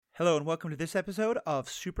Hello and welcome to this episode of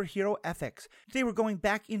Superhero Ethics. Today we're going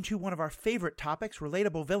back into one of our favorite topics,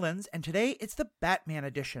 relatable villains, and today it's the Batman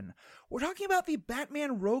edition. We're talking about the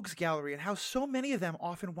Batman Rogues Gallery and how so many of them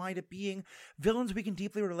often wind up being villains we can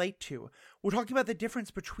deeply relate to. We're talking about the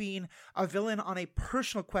difference between a villain on a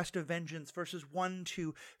personal quest of vengeance versus one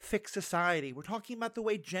to fix society. We're talking about the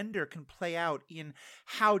way gender can play out in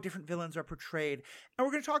how different villains are portrayed. And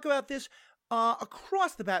we're going to talk about this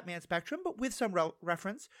across the Batman spectrum, but with some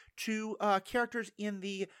reference to characters in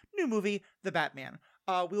the new movie, The Batman.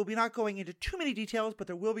 We will be not going into too many details, but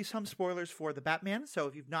there will be some spoilers for The Batman, so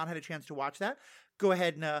if you've not had a chance to watch that, go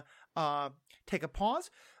ahead and take a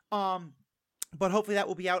pause. But hopefully that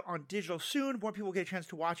will be out on digital soon. More people will get a chance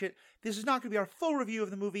to watch it. This is not going to be our full review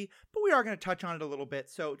of the movie, but we are going to touch on it a little bit,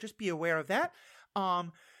 so just be aware of that.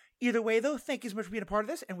 Either way, though, thank you so much for being a part of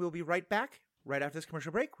this, and we'll be right back. Right after this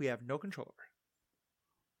commercial break, we have no control over.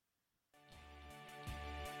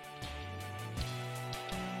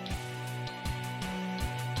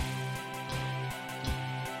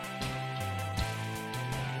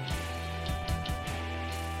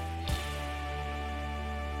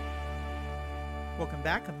 Welcome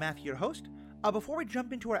back. I'm Matthew, your host. Before we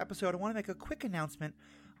jump into our episode, I want to make a quick announcement.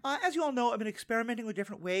 As you all know, I've been experimenting with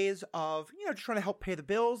different ways of, just trying to help pay the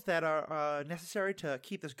bills that are necessary to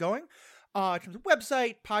keep this going. In terms of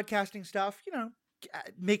website, podcasting stuff,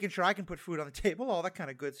 making sure I can put food on the table, all that kind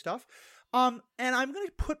of good stuff. And I'm going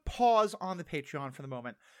to put pause on the Patreon for the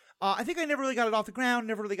moment. I think I never really got it off the ground,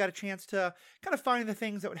 never really got a chance to kind of find the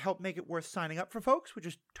things that would help make it worth signing up for folks, which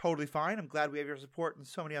is totally fine. I'm glad we have your support in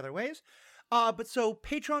so many other ways. But so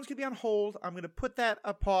Patreon's going to be on hold. I'm going to put that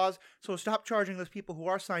a pause, so stop charging those people who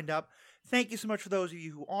are signed up. Thank you so much for those of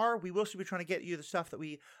you who are. We will still be trying to get you the stuff that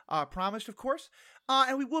we promised, of course.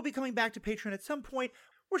 And we will be coming back to Patreon at some point.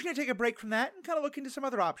 We're just going to take a break from that and kind of look into some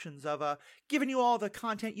other options of giving you all the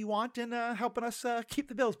content you want and helping us keep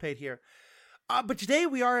the bills paid here. But today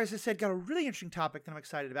we are, as I said, got a really interesting topic that I'm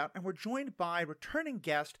excited about, and we're joined by returning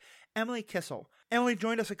guest Emily Kissel. Emily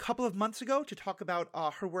joined us a couple of months ago to talk about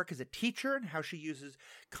her work as a teacher and how she uses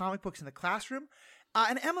comic books in the classroom.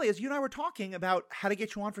 And Emily, as you and I were talking about how to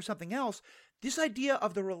get you on for something else, this idea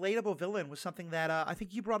of the relatable villain was something that I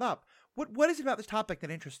think you brought up. What is it about this topic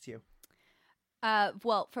that interests you?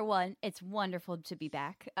 Well, for one, it's wonderful to be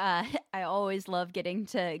back. I always love getting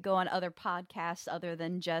to go on other podcasts other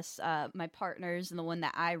than just my partners and the one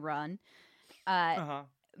that I run.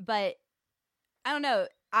 But I don't know.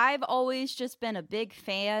 I've always just been a big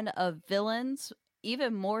fan of villains,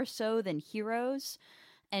 even more so than heroes.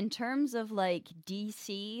 In terms of like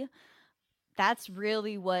DC, that's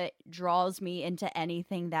really what draws me into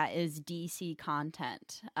anything that is DC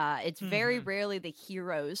content. It's very rarely the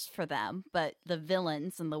heroes for them, but the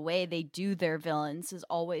villains and the way they do their villains is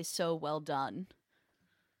always so well done.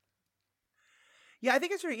 Yeah, I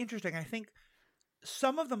think it's very interesting. I think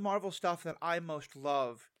some of the Marvel stuff that I most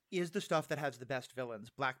love is the stuff that has the best villains.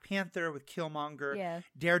 Black Panther with Killmonger,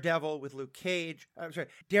 Daredevil with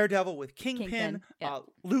Daredevil with Kingpin.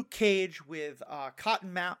 Luke Cage with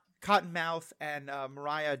Cottonmouth and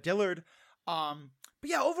Mariah Dillard. But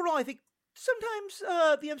yeah, overall, I think sometimes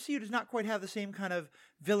the MCU does not quite have the same kind of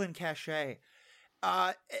villain cachet.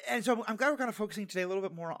 And so I'm glad we're kind of focusing today a little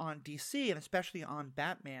bit more on DC and especially on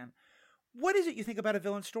Batman. What is it you think about a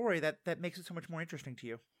villain story that makes it so much more interesting to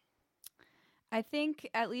you? I think,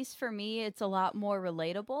 at least for me, it's a lot more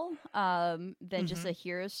relatable than just a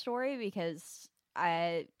hero story, because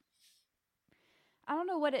I don't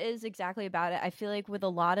know what it is exactly about it. I feel like with a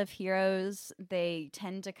lot of heroes, they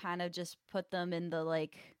tend to kind of just put them in the,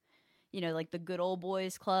 like the good old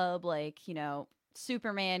boys club. Like,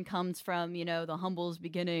 Superman comes from, the humble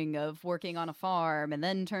beginning of working on a farm and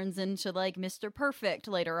then turns into, like, Mr. Perfect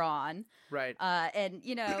later on. Right. And,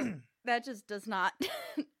 that just does not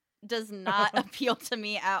appeal to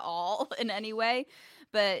me at all in any way.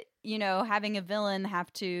 But, having a villain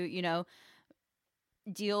have to,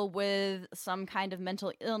 deal with some kind of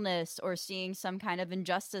mental illness or seeing some kind of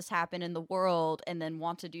injustice happen in the world and then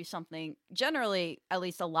want to do something. Generally, at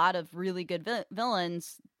least a lot of really good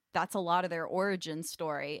villains, that's a lot of their origin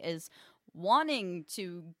story, is wanting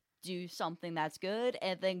to do something that's good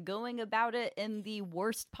and then going about it in the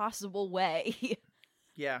worst possible way.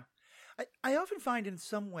 Yeah. I often find in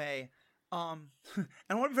some way, and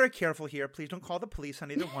I want to be very careful here, please don't call the police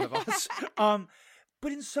on either one of us,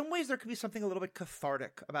 but in some ways there can be something a little bit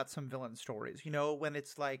cathartic about some villain stories, when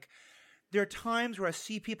it's like, there are times where I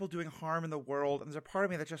see people doing harm in the world, and there's a part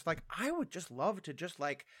of me that's just like, I would just love to just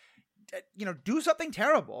like, do something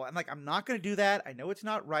terrible. And like, I'm not going to do that. I know it's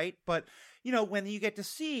not right, but when you get to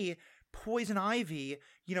see Poison Ivy,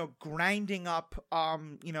 grinding up,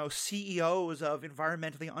 CEOs of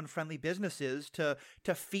environmentally unfriendly businesses to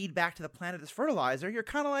feed back to the planet as fertilizer, you're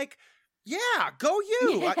kind of like, yeah, go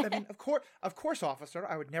you. I mean, of course, officer,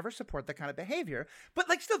 I would never support that kind of behavior. But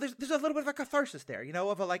like, still, there's a little bit of a catharsis there,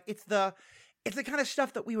 of a like, it's the kind of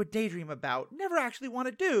stuff that we would daydream about, never actually want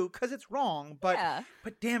to do because it's wrong. But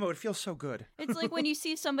damn, it would feel so good. It's like when you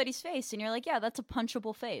see somebody's face and you're like, yeah, that's a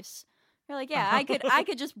punchable face. You're like, yeah, I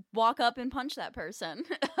could just walk up and punch that person.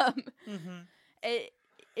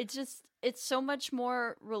 It's so much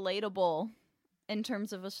more relatable in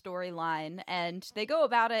terms of a storyline, and they go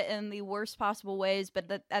about it in the worst possible ways,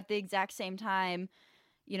 but at the exact same time,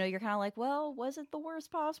 you're kind of like, well, was it the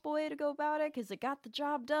worst possible way to go about it? Because it got the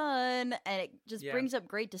job done, and it just brings up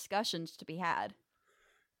great discussions to be had.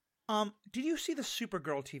 Did you see the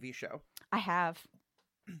Supergirl TV show? I have.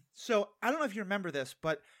 So I don't know if you remember this,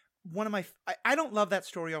 but one of my I don't love that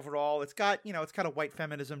story overall. It's got it's got a white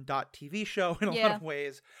feminism TV show in a lot of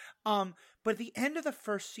ways. But at the end of the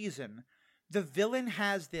first season, the villain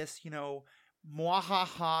has this,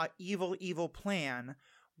 mwahaha, evil plan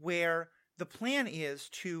where the plan is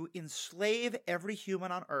to enslave every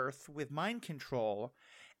human on Earth with mind control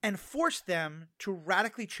and force them to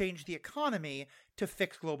radically change the economy to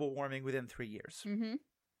fix global warming within 3 years. Mm-hmm.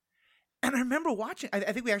 And I remember watching, I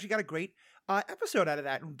think we actually got a great episode out of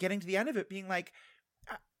that, and getting to the end of it being like,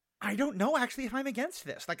 I don't know actually if I'm against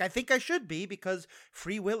this. Like, I think I should be because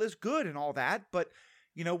free will is good and all that, but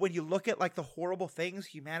when you look at like the horrible things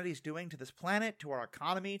humanity's doing to this planet, to our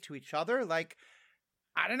economy, to each other, like,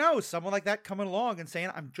 I don't know, someone like that coming along and saying,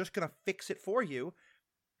 I'm just going to fix it for you.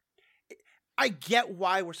 I get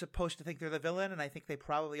why we're supposed to think they're the villain, and I think they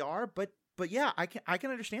probably are, but yeah, I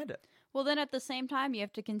can understand it. Well, then at the same time, you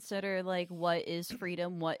have to consider, like, what is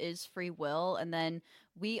freedom, what is free will, and then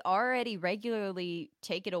we already regularly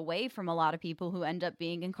take it away from a lot of people who end up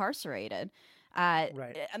being incarcerated.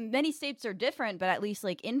 Right. Many states are different, but at least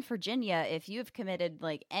like in Virginia, if you have committed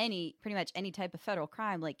like pretty much any type of federal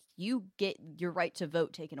crime, like you get your right to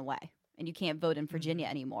vote taken away, and you can't vote in Virginia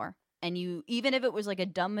anymore. And even if it was like a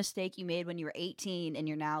dumb mistake you made when you were 18 and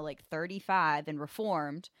you're now like 35 and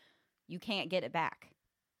reformed, you can't get it back.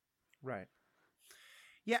 Right.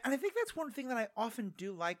 Yeah, and I think that's one thing that I often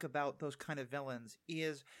do like about those kind of villains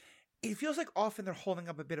is it feels like often they're holding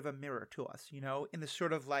up a bit of a mirror to us, in the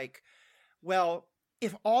sort of like, well,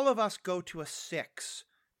 if all of us go to a 6,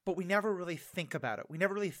 but we never really think about it. We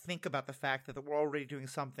never really think about the fact that we're already doing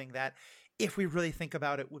something that, if we really think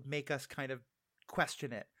about it, would make us kind of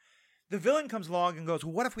question it. The villain comes along and goes,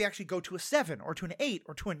 well, what if we actually go to a 7 or to an 8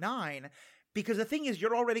 or to a 9? Because the thing is,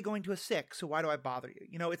 you're already going to a 6, so why do I bother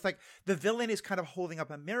you? It's like the villain is kind of holding up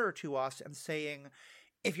a mirror to us and saying,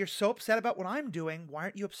 if you're so upset about what I'm doing, why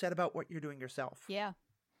aren't you upset about what you're doing yourself? Yeah.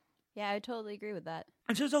 Yeah, I totally agree with that.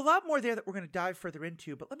 And so there's a lot more there that we're going to dive further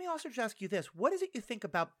into, but let me also just ask you this. What is it you think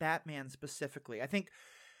about Batman specifically? I think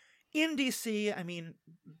in DC, I mean,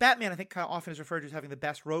 Batman, I think, kind of often is referred to as having the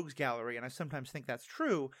best rogues gallery, and I sometimes think that's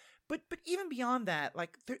true. But even beyond that,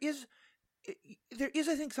 like, there is,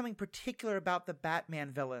 I think, something particular about the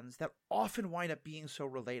Batman villains that often wind up being so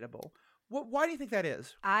relatable. Why do you think that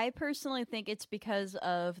is? I personally think it's because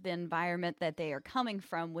of the environment that they are coming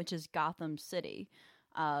from, which is Gotham City.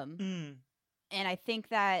 And I think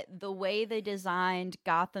that the way they designed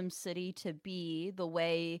Gotham City to be, the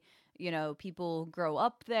way, people grow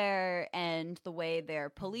up there, and the way their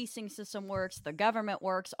policing system works, the government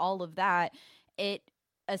works, all of that, it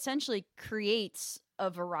essentially creates a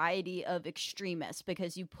variety of extremists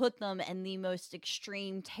because you put them in the most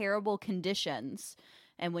extreme, terrible conditions.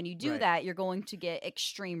 And when you do that, you're going to get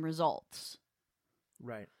extreme results.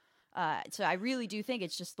 Right. So I really do think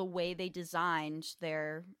it's just the way they designed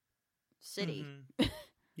their city. Mm-hmm.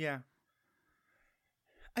 Yeah.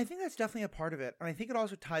 I think that's definitely a part of it. And I think it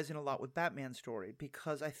also ties in a lot with Batman's story,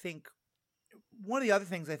 because I think one of the other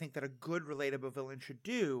things I think that a good relatable villain should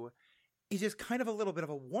do is just kind of a little bit of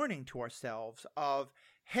a warning to ourselves of,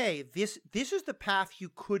 hey, this is the path you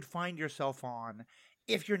could find yourself on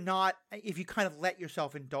if you kind of let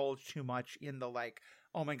yourself indulge too much in the like,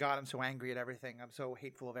 oh my God, I'm so angry at everything, I'm so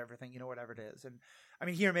hateful of everything, whatever it is. And I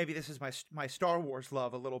mean, here maybe this is my Star Wars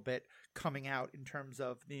love a little bit coming out in terms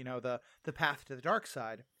of the path to the dark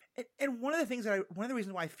side. And one of the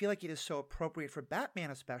reasons why I feel like it is so appropriate for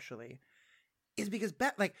Batman especially is because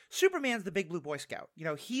Superman's the big blue Boy Scout.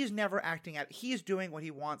 He's never acting out. He's doing what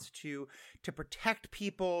he wants to protect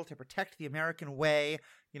people, to protect the American way.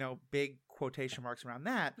 Big quotation marks around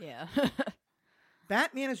that. Yeah.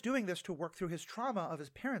 Batman is doing this to work through his trauma of his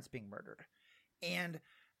parents being murdered. And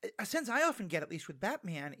a sense I often get, at least with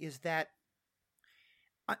Batman, is that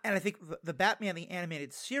And I think the Batman the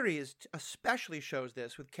Animated Series especially shows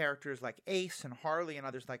this with characters like Ace and Harley and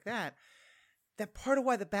others like that. That part of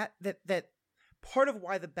why part of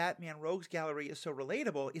why the Batman Rogues Gallery is so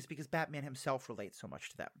relatable is because Batman himself relates so much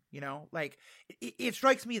to them. You know, like it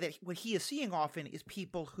strikes me that what he is seeing often is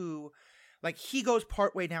people who, like, he goes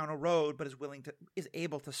partway down a road but is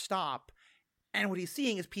able to stop. And what he's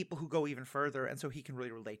seeing is people who go even further, and so he can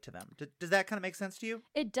really relate to them. Does that kind of make sense to you?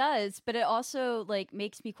 It does, but it also like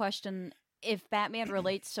makes me question, if Batman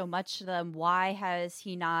relates so much to them, why has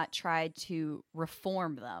he not tried to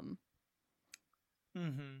reform them?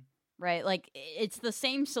 Mm-hmm. Right? Like, it's the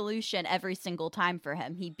same solution every single time for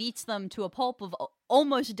him. He beats them to a pulp of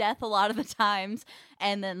almost death a lot of the times,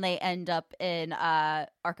 and then they end up in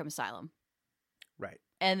Arkham Asylum. Right.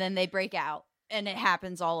 And then they break out, and it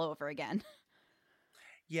happens all over again.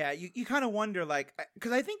 Yeah, you kind of wonder, like,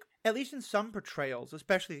 because I think, at least in some portrayals,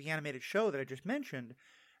 especially the animated show that I just mentioned,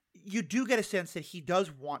 you do get a sense that he does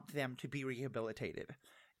want them to be rehabilitated.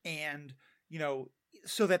 And, you know,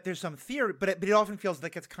 so that there's some theory, but it often feels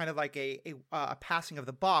like it's kind of like a passing of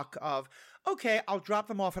the buck of, okay, I'll drop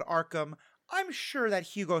them off at Arkham. I'm sure that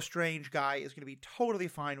Hugo Strange guy is going to be totally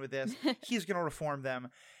fine with this. He's going to reform them.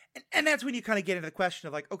 And that's when you kind of get into the question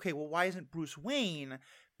of, like, okay, well, why isn't Bruce Wayne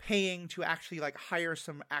paying to actually, like, hire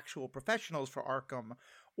some actual professionals for Arkham,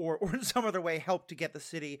 or in some other way help to get the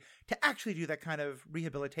city to actually do that kind of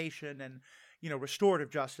rehabilitation and, you know, restorative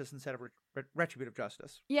justice instead of retributive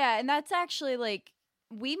justice? Yeah, and that's actually, like,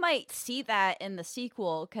 we might see that in the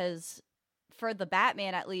sequel, because for the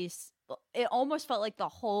Batman, at least, it almost felt like the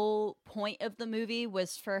whole point of the movie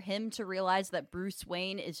was for him to realize that Bruce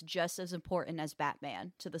Wayne is just as important as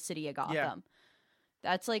Batman to the city of Gotham. Yeah.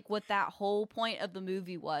 That's like what that whole point of the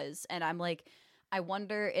movie was. And I'm like, I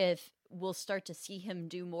wonder if we'll start to see him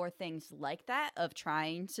do more things like that, of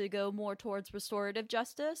trying to go more towards restorative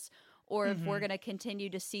justice, or if we're going to continue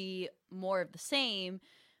to see more of the same.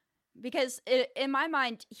 Because in my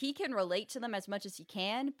mind, he can relate to them as much as he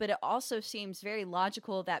can, but it also seems very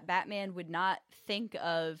logical that Batman would not think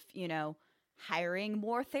of, you know, hiring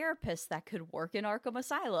more therapists that could work in Arkham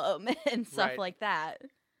Asylum and stuff like that.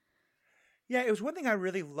 Yeah, it was one thing I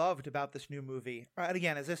really loved about this new movie. And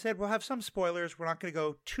again, as I said, we'll have some spoilers. We're not going to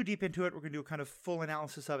go too deep into it. We're going to do a kind of full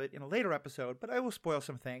analysis of it in a later episode, but I will spoil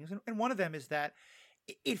some things. And one of them is that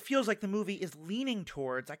it feels like the movie is leaning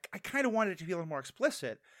towards, I kind of wanted it to be a little more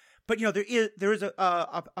explicit, but, you know, there is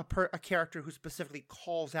a character who specifically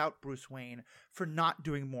calls out Bruce Wayne for not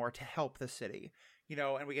doing more to help the city. You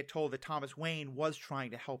know, and we get told that Thomas Wayne was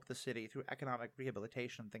trying to help the city through economic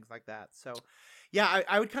rehabilitation and things like that. So, yeah,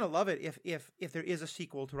 I would kind of love it if there is a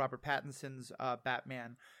sequel to Robert Pattinson's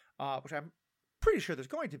Batman, which I'm pretty sure there's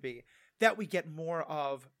going to be, that we get more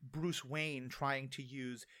of Bruce Wayne trying to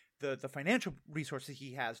use the financial resources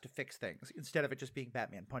he has to fix things, instead of it just being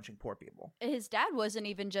Batman punching poor people. His dad wasn't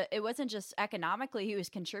even it wasn't just economically he was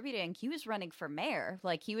contributing. He was running for mayor.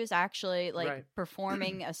 Like, he was actually, like,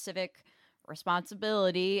 performing a civic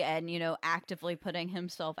responsibility and, you know, actively putting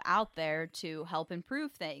himself out there to help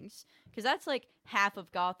improve things. Because that's, like, half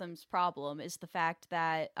of Gotham's problem, is the fact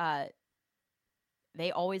that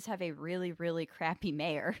they always have a really, really crappy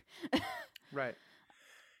mayor. Right.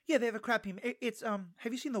 Yeah, they have a crappy... It's,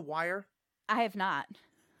 have you seen The Wire? I have not.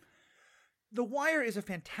 The Wire is a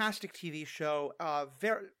fantastic TV show.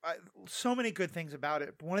 So many good things about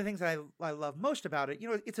it. But one of the things that I love most about it, you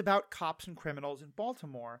know, it's about cops and criminals in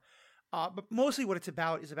Baltimore. But mostly what it's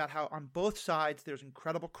about is about how on both sides there's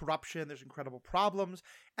incredible corruption, there's incredible problems,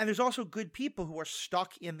 and there's also good people who are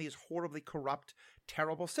stuck in these horribly corrupt,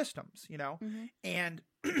 terrible systems, you know? And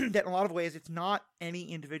that in a lot of ways it's not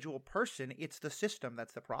any individual person, it's the system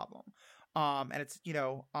that's the problem. And it's, you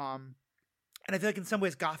know, and I feel like in some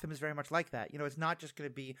ways Gotham is very much like that. You know, it's not just going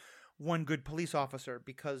to be one good police officer,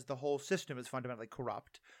 because the whole system is fundamentally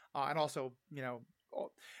corrupt. And also, you know,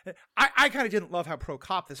 I kind of didn't love how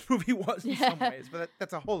pro-cop this movie was in some ways, but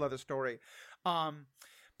that's a whole other story.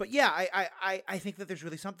 But yeah, I think that there's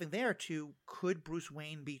really something there to, could Bruce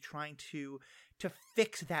Wayne be trying to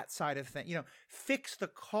fix that side of things, you know, fix the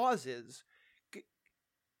causes.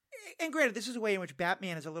 And granted, this is a way in which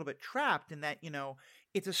Batman is a little bit trapped in that, you know,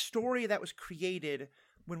 it's a story that was created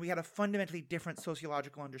when we had a fundamentally different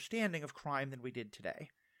sociological understanding of crime than we did today.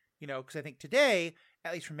 You know, because I think today,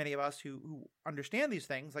 at least for many of us who understand these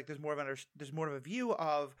things, like there's more of a view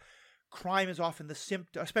of crime is often the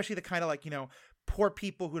symptom, especially the kind of, like, you know, poor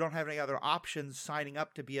people who don't have any other options signing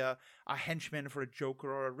up to be a henchman for a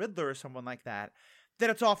Joker or a Riddler or someone like that.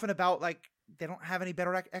 That it's often about, like, they don't have any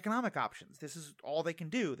better economic options. This is all they can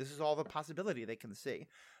do. This is all the possibility they can see.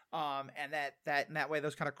 And that in that way,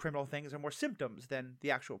 those kind of criminal things are more symptoms than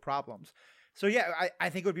the actual problems. So yeah, I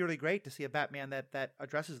think it would be really great to see a Batman that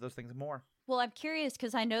addresses those things more. Well, I'm curious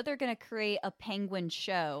because I know they're going to create a Penguin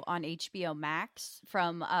show on HBO Max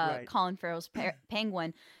from Right. Colin Farrell's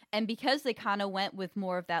Penguin. And because they kind of went with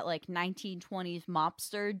more of that like 1920s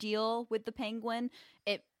mobster deal with the Penguin,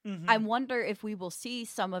 I wonder if we will see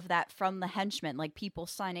some of that from the henchmen, like people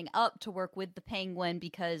signing up to work with the Penguin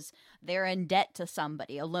because they're in debt to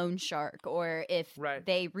somebody, a loan shark, or if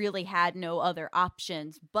they really had no other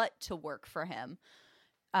options but to work for him.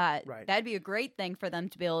 That'd be a great thing for them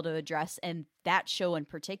to be able to address in that show in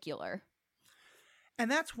particular. And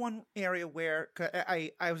that's one area where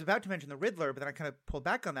I was about to mention the Riddler, but then I kind of pulled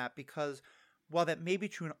back on that because while that may be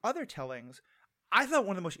true in other tellings, I thought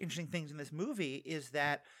one of the most interesting things in this movie is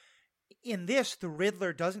that in this, the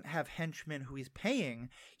Riddler doesn't have henchmen who he's paying.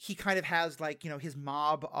 He kind of has like, his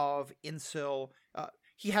mob of incel.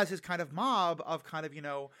 He has his kind of mob of kind of,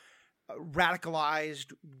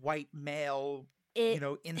 radicalized white male,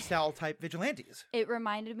 incel type vigilantes. It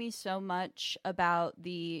reminded me so much about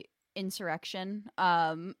the insurrection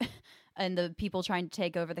and the people trying to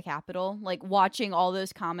take over the Capitol, like watching all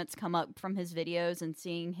those comments come up from his videos and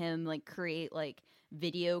seeing him like create like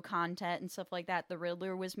video content and stuff like that the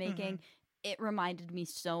Riddler was making. It reminded me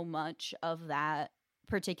so much of that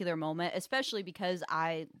particular moment, especially because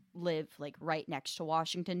I live like right next to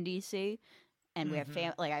Washington DC, and we have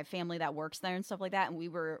I have family that works there and stuff like that, and we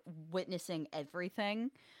were witnessing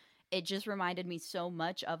everything. It just reminded me so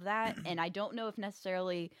much of that, and I don't know if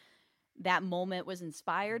necessarily that moment was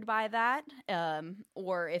inspired by that,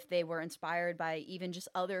 or if they were inspired by even just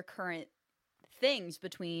other current things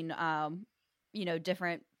between,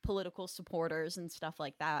 different political supporters and stuff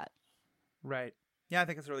like that. Right. Yeah, I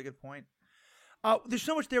think that's a really good point. There's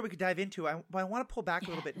so much there we could dive into, but I want to pull back a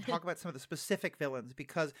little bit and talk about some of the specific villains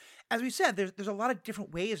because, as we said, there's a lot of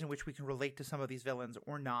different ways in which we can relate to some of these villains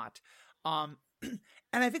or not. And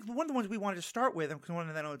I think one of the ones we wanted to start with, and one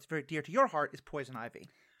that I know it's very dear to your heart, is Poison Ivy.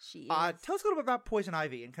 She is. Tell us a little bit about Poison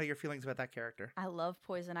Ivy and kind of your feelings about that character. I love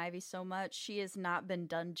Poison Ivy so much. She has not been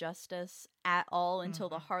done justice at all until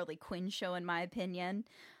the Harley Quinn show, in my opinion.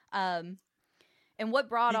 And what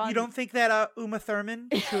brought on... You don't think that Uma Thurman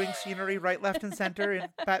chewing scenery right, left, and center in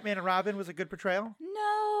Batman and Robin was a good portrayal?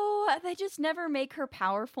 No, they just never make her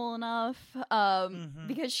powerful enough.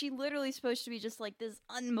 Because she literally supposed to be just like this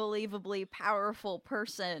unbelievably powerful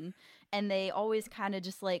person. And they always kind of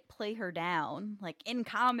just like play her down. Like in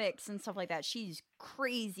comics and stuff like that, she's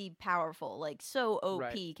crazy powerful. Like so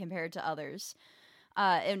OP compared to others.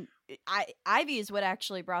 And Ivy is what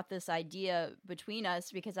actually brought this idea between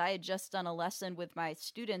us because I had just done a lesson with my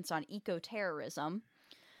students on eco-terrorism.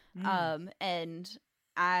 And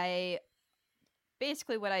I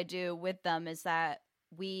basically what I do with them is that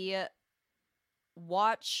we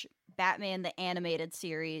watch Batman the Animated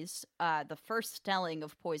Series, the first telling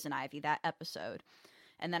of Poison Ivy, that episode.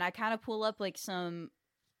 And then I kind of pull up like some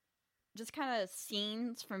just kind of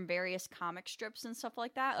scenes from various comic strips and stuff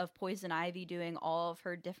like that of Poison Ivy doing all of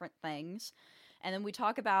her different things. And then we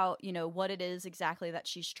talk about, what it is exactly that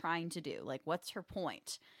she's trying to do. Like, what's her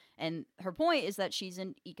point? And her point is that she's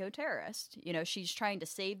an eco-terrorist. She's trying to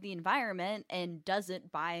save the environment and does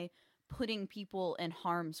it by putting people in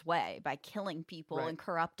harm's way, by killing people and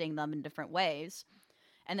corrupting them in different ways.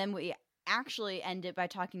 And then we actually end it by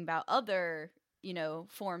talking about other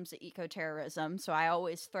forms of eco-terrorism. So I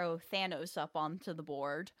always throw Thanos up onto the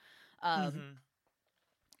board. And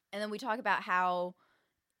then we talk about how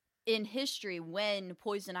in history, when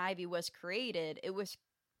Poison Ivy was created, it was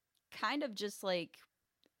kind of just like,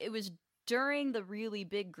 it was during the really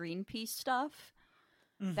big Greenpeace stuff.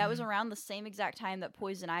 That was around the same exact time that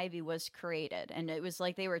Poison Ivy was created. And it was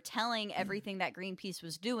like they were telling everything that Greenpeace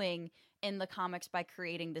was doing in the comics by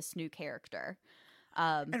creating this new character.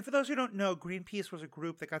 And for those who don't know, Greenpeace was a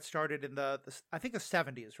group that got started in the I think the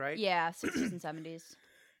 70s, right? Yeah, 60s and 70s.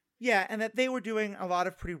 Yeah, and that they were doing a lot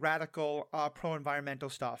of pretty radical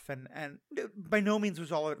pro-environmental stuff, and by no means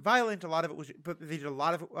was all of it violent. A lot of it was, but they did a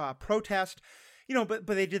lot of protest, but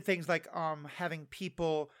they did things like having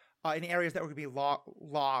people in areas that were going to be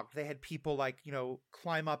logged. They had people like,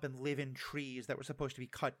 climb up and live in trees that were supposed to be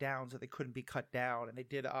cut down so they couldn't be cut down. And they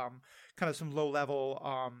did kind of some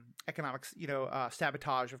low-level economics,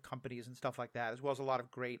 sabotage of companies and stuff like that, as well as a lot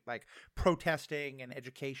of great like protesting and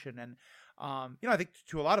education. And, I think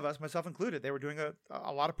to a lot of us, myself included, they were doing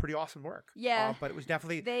a lot of pretty awesome work. Yeah. But it was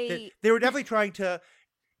definitely, they were definitely trying to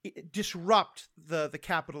disrupt the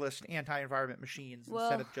capitalist anti-environment machines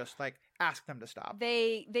instead of just like ask them to stop.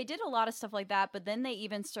 They did a lot of stuff like that, but then they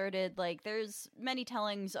even started, like, there's many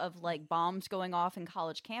tellings of, like, bombs going off in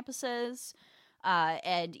college campuses,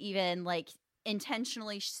 and even, like,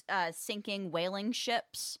 intentionally sinking whaling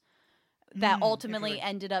ships that ultimately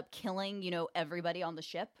ended up killing, everybody on the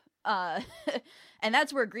ship. And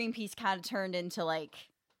that's where Greenpeace kind of turned into, like,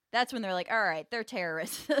 that's when they're like, all right, they're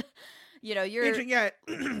terrorists. You're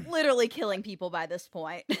literally killing people by this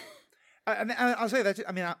point. And I'll say that,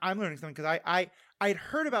 I mean, I'm learning something because I'd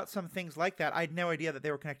heard about some things like that. I had no idea that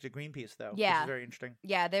they were connected to Greenpeace, though. Yeah. Which is very interesting.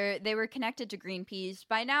 Yeah, they were connected to Greenpeace.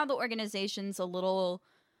 By now, the organization's a little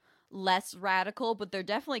less radical, but they're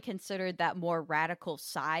definitely considered that more radical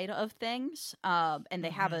side of things. And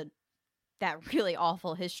they have that really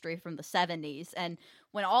awful history from the 70s. And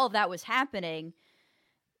when all of that was happening,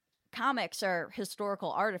 comics are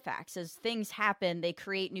historical artifacts. As things happen, they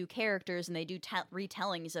create new characters and they do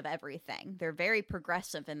retellings of everything. They're very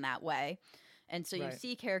progressive in that way. And so you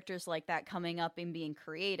see characters like that coming up and being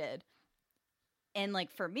created. And,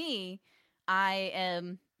 like, for me, I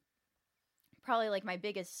am probably, like, my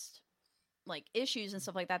biggest, like, issues and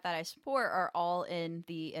stuff like that I support are all in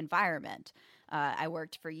the environment. I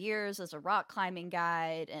worked for years as a rock climbing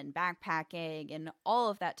guide and backpacking and all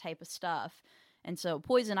of that type of stuff. And so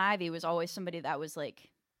Poison Ivy was always somebody that was, like,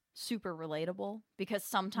 super relatable, because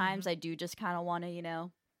sometimes I do just kind of want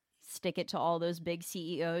to, stick it to all those big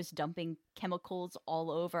CEOs dumping chemicals all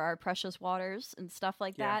over our precious waters and stuff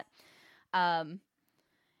like that. And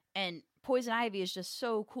Poison Ivy is just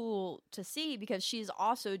so cool to see, because she's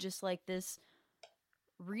also just, like, this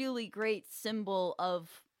really great symbol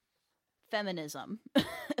of feminism.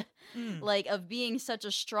 Like, of being such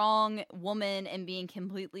a strong woman and being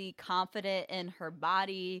completely confident in her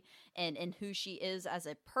body and in who she is as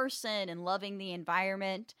a person and loving the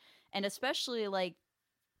environment. And especially, like,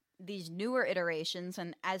 these newer iterations,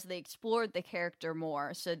 and as they explored the character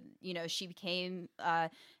more, so, she became an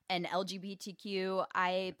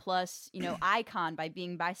LGBTQIA plus, icon by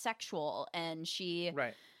being bisexual, and she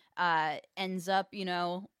ends up,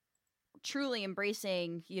 truly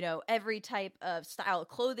embracing, every type of style of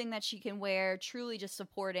clothing that she can wear, truly just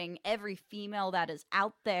supporting every female that is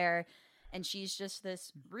out there. And she's just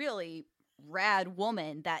this really rad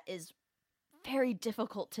woman that is very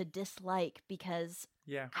difficult to dislike, because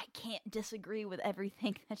I can't disagree with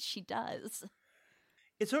everything that she does.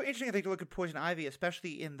 It's so interesting, I think, to look at Poison Ivy,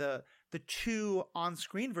 especially in the two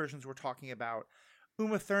on-screen versions we're talking about.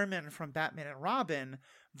 Uma Thurman from Batman and Robin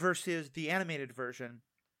versus the animated version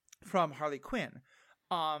from Harley Quinn,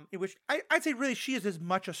 in which I'd say really she is as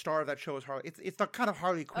much a star of that show as Harley. It's the kind of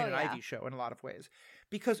Harley Quinn and Ivy show in a lot of ways,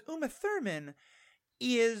 because Uma Thurman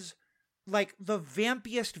is like the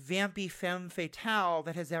vampiest vampy femme fatale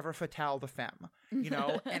that has ever fataled a femme,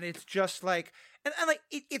 and it's just like, and like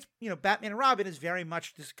it's Batman and Robin is very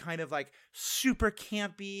much this kind of like super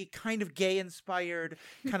campy, kind of gay inspired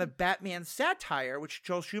kind of Batman satire, which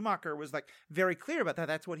Joel Schumacher was like very clear about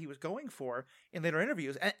that's what he was going for in later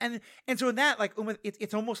interviews, and so in that, like,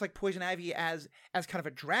 it's almost like Poison Ivy as kind of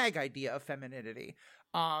a drag idea of femininity,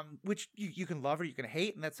 which you can love or you can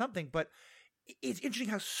hate, and that's something, but it's interesting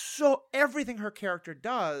how everything her character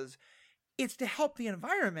does, it's to help the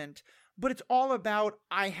environment, but it's all about,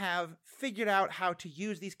 I have figured out how to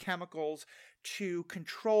use these chemicals to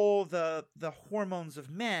control the hormones of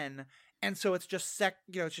men, and so it's just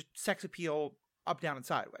it's just sex appeal up, down, and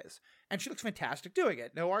sideways. And she looks fantastic doing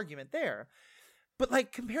it, no argument there. But,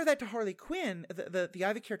 like, compare that to Harley Quinn, the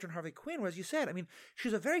Ivy character in Harley Quinn, where, as you said, I mean,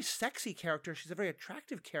 she's a very sexy character, she's a very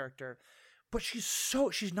attractive character, but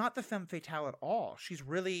she's not the femme fatale at all. She's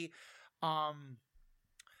really, I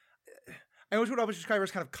always would always describe her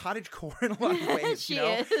as kind of cottagecore in a lot of ways. She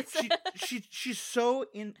is. She's so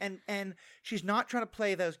in, and she's not trying to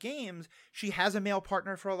play those games. She has a male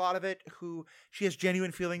partner for a lot of it, who she has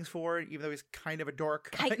genuine feelings for, even though he's kind of a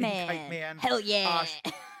dork. Kite Man. Hell yeah.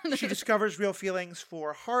 She discovers real feelings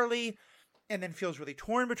for Harley, and then feels really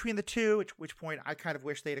torn between the two, at which point I kind of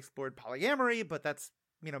wish they'd explored polyamory, but that's,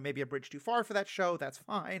 maybe a bridge too far for that show. That's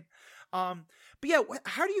fine. But yeah,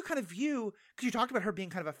 how do you kind of view, because you talked about her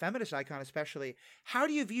being kind of a feminist icon especially, how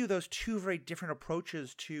do you view those two very different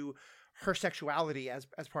approaches to her sexuality as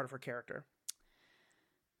part of her character?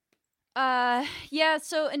 Yeah,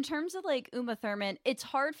 so in terms of, like, Uma Thurman, it's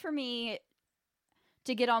hard for me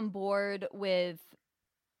to get on board with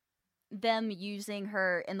them using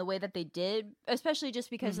her in the way that they did, especially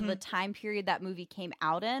just because of the time period that movie came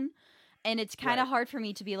out in. And it's kind of hard for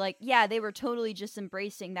me to be like, yeah, they were totally just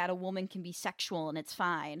embracing that a woman can be sexual and it's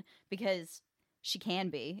fine, because she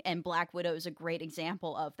can be. And Black Widow is a great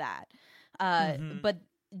example of that. But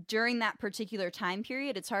during that particular time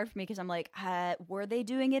period, it's hard for me because I'm like, were they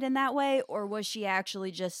doing it in that way, or was she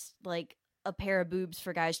actually just like a pair of boobs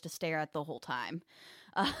for guys to stare at the whole time?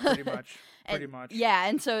 Pretty much. Pretty much. Yeah,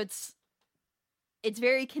 and so it's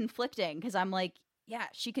very conflicting because I'm like, yeah,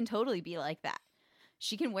 she can totally be like that.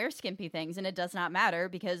 She can wear skimpy things and it does not matter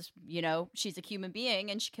because, you know, she's a human being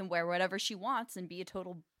and she can wear whatever she wants and be a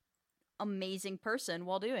total amazing person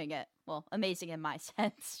while doing it. Well, amazing in my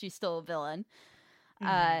sense. She's still a villain.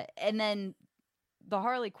 And then the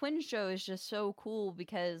Harley Quinn show is just so cool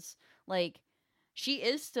because, like, she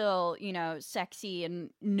is still, you know, sexy and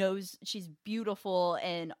knows she's beautiful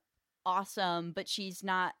and awesome, but it's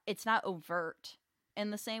not overt in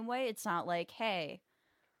the same way. It's not like, hey,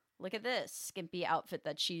 look at this skimpy outfit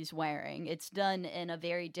that she's wearing. It's done in a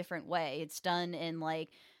very different way. It's done in, like,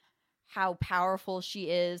 how powerful she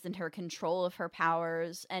is and her control of her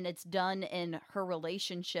powers, and it's done in her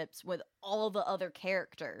relationships with all the other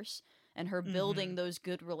characters and her building those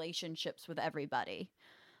good relationships with everybody.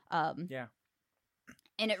 Yeah.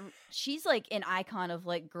 And she's like an icon of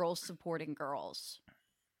like girls supporting girls.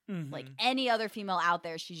 Like Mm-hmm. any other female out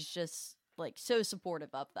there, she's just like so supportive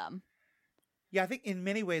of them. Yeah, I think in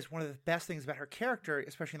many ways one of the best things about her character,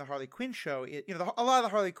 especially in the Harley Quinn show, is, you know, a lot of the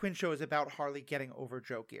Harley Quinn show is about Harley getting over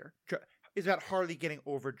Joker. Is about Harley getting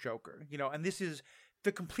over Joker, you know, and this is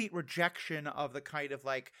the complete rejection of the kind of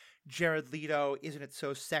like Jared Leto, isn't it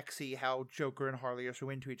so sexy how Joker and Harley are so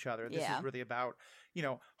into each other. This is really about, you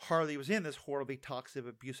know, Harley was in this horribly toxic,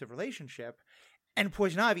 abusive relationship. And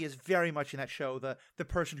Poison Ivy is very much in that show the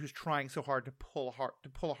person who's trying so hard to pull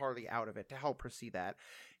Harley out of it, to help her see that.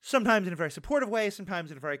 Sometimes in a very supportive way, sometimes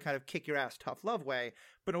in a very kind of kick your ass tough love way,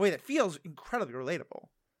 but in a way that feels incredibly relatable.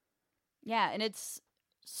 Yeah, and it's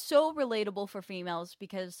so relatable for females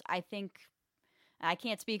because I think, I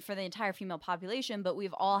can't speak for the entire female population, but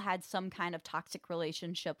we've all had some kind of toxic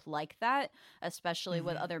relationship like that, especially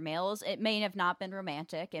with other males. It may have not been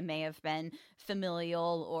romantic. It may have been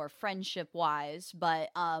familial or friendship-wise, but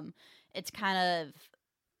it's kind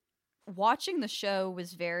of, watching the show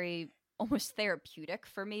was very almost therapeutic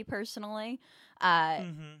for me personally.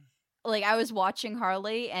 Like, I was watching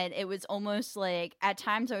Harley, and it was almost like, at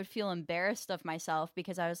times I would feel embarrassed of myself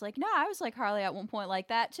because I was like, no, I was like Harley at one point like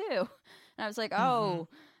that too. And I was like, oh,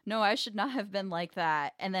 no, I should not have been like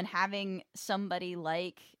that. And then having somebody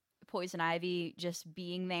like Poison Ivy just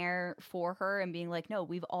being there for her and being like, no,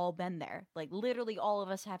 we've all been there. Like, literally all of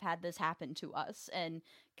us have had this happen to us. And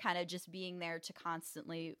kind of just being there to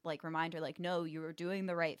constantly, like, remind her, like, no, you were doing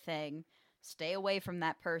the right thing. Stay away from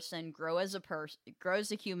that person, grow as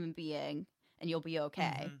a human being, and you'll be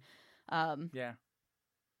okay. Yeah.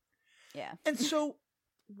 Yeah. And so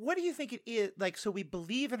what do you think it is? Like, so we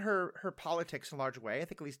believe in her politics in a large way. I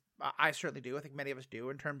think at least I certainly do. I think many of us do,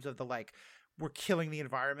 in terms of the, like, we're killing the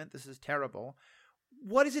environment. This is terrible.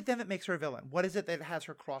 What is it then that makes her a villain? What is it that has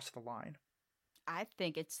her cross the line? I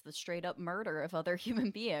think it's the straight up murder of other human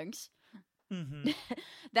beings. Mm-hmm.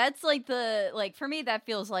 That's like for me, that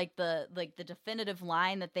feels like the definitive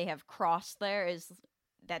line that they have crossed there, is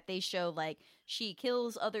that they show, like, she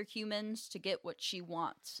kills other humans to get what she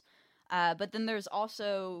wants. But then there's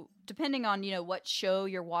also, depending on, you know, what show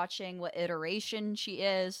you're watching, what iteration she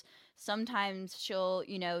is, sometimes she'll,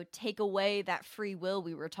 you know, take away that free will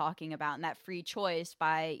we were talking about and that free choice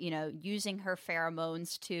by, you know, using her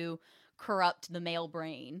pheromones to corrupt the male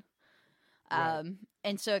brain. Right.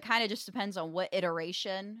 And so it kind of just depends on what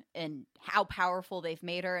iteration and how powerful they've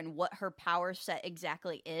made her and what her power set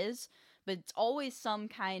exactly is. But it's always some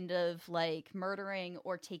kind of, like, murdering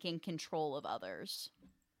or taking control of others.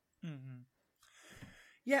 Mm-hmm.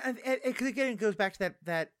 Yeah, and because again, it goes back to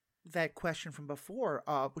that question from before,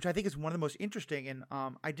 which I think is one of the most interesting. And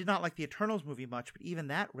I did not like the Eternals movie much, but even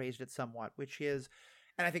that raised it somewhat, which is,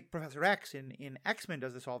 and I think Professor X in X-Men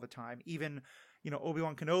does this all the time. Even, you know,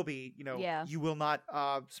 Obi-Wan Kenobi, you know, you will not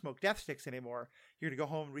smoke death sticks anymore. You're going to go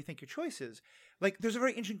home and rethink your choices. Like, there's a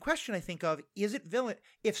very interesting question, I think, of, is it villain?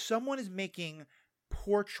 If someone is making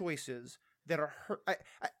poor choices that are hurt... let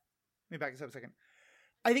me back this up a second.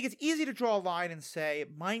 I think it's easy to draw a line and say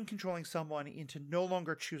mind controlling someone into no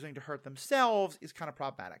longer choosing to hurt themselves is kind of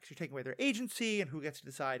problematic. So you're taking away their agency and who gets to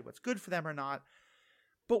decide what's good for them or not.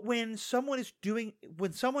 But when someone is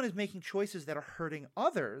making choices that are hurting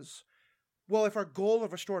others, well, if our goal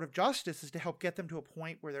of restorative justice is to help get them to a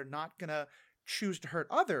point where they're not going to choose to hurt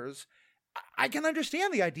others, I can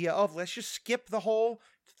understand the idea of, let's just skip the whole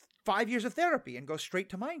 5 years of therapy and go straight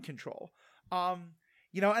to mind control.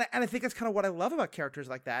 You know, and I think that's kind of what I love about characters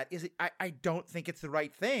like that, is I don't think it's the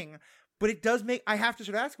right thing, but it does make, I have to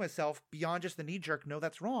sort of ask myself, beyond just the knee jerk, no,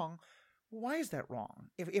 that's wrong, why is that wrong?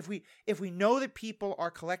 If we know that people are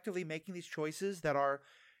collectively making these choices that are,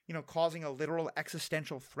 causing a literal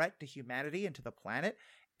existential threat to humanity and to the planet,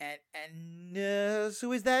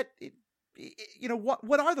 so is that,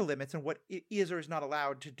 what are the limits and what is or is not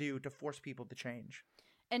allowed to do to force people to change?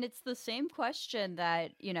 And it's the same question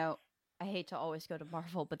that, I hate to always go to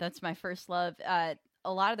Marvel, but that's my first love. A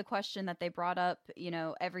lot of the question that they brought up,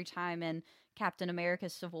 every time in Captain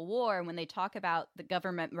America's Civil War, and when they talk about the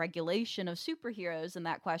government regulation of superheroes, and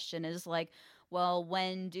that question is like, well,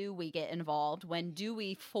 when do we get involved? When do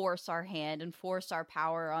we force our hand and force our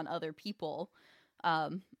power on other people?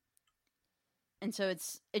 And so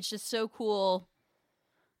it's just so cool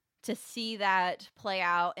to see that play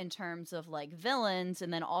out in terms of like villains,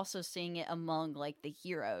 and then also seeing it among like the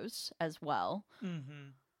heroes as well. Mm-hmm.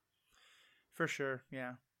 For sure,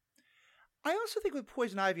 yeah. I also think with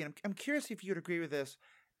Poison Ivy, and I'm curious if you'd agree with this,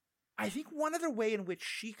 I think one other way in which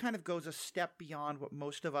she kind of goes a step beyond what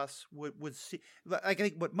most of us would see, like I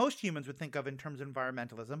think what most humans would think of in terms of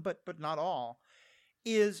environmentalism, but not all,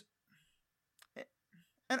 is,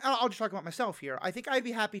 and I'll just talk about myself here, I think I'd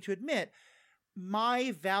be happy to admit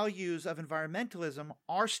my values of environmentalism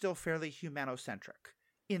are still fairly humanocentric,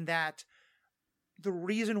 in that the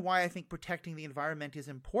reason why I think protecting the environment is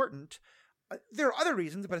important, there are other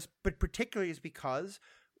reasons, but particularly is because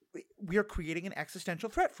we are creating an existential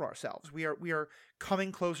threat for ourselves. We are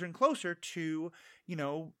coming closer and closer to,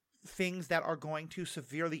 things that are going to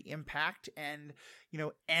severely impact and,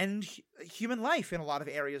 end human life in a lot of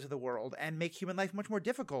areas of the world and make human life much more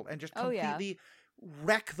difficult and just completely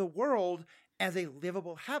wreck the world as a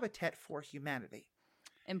livable habitat for humanity.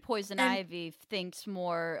 And Poison Ivy thinks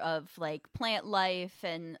more of like plant life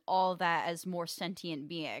and all that as more sentient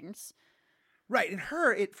beings. Right, and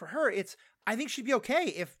for her, it's, I think she'd be okay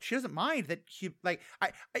if she doesn't mind that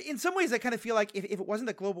in some ways I kind of feel like if it wasn't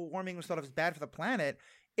that global warming was thought of as bad for the planet,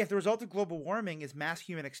 if the result of global warming is mass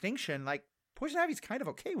human extinction, like Poison Ivy's kind of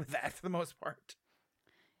okay with that for the most part.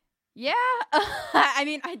 Yeah, I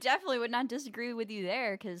mean, I definitely would not disagree with you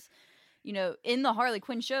there, because, in the Harley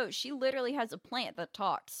Quinn show, she literally has a plant that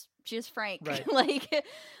talks. She is Frank. Right.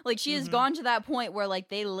 like she has gone to that point where like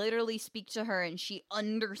they literally speak to her and she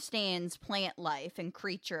understands plant life and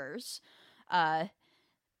creatures.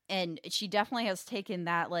 And she definitely has taken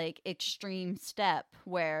that like extreme step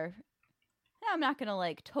where I'm not going to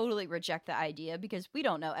like totally reject the idea because we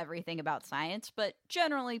don't know everything about science, but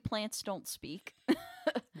generally plants don't speak.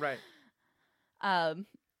 Right.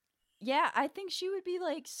 Yeah, I think she would be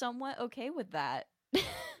like somewhat okay with that.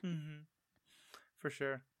 Mm-hmm. For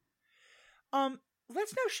sure.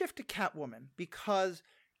 Let's now shift to Catwoman, because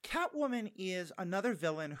Catwoman is another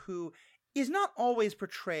villain who is not always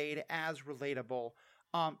portrayed as relatable,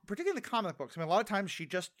 particularly in the comic books. I mean, a lot of times she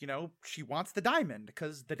just, she wants the diamond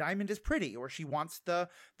because the diamond is pretty, or she wants the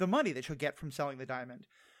money that she'll get from selling the diamond.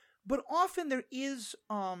 But often there is,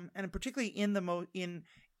 and particularly in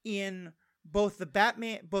in both the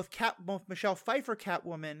Batman, both Michelle Pfeiffer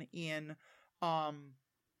Catwoman in,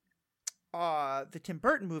 the Tim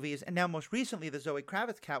Burton movies, and now most recently the Zoe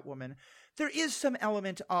Kravitz Catwoman, there is some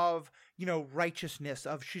element of, righteousness,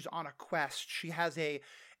 of she's on a quest. She has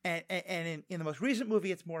and in the most recent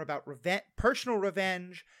movie, it's more about personal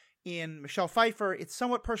revenge. In Michelle Pfeiffer, it's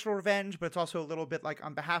somewhat personal revenge, but it's also a little bit like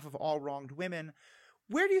on behalf of all wronged women.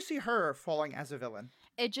 Where do you see her falling as a villain?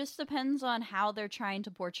 It just depends on how they're trying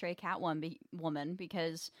to portray Catwoman,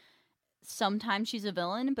 because sometimes she's a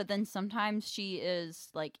villain, but then sometimes she is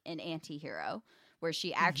like an anti-hero, where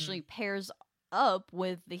she actually pairs up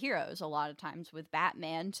with the heroes, a lot of times with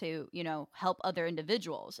Batman, to, help other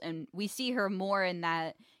individuals. And we see her more in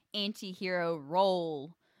that anti-hero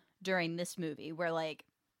role during this movie, where like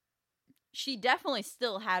she definitely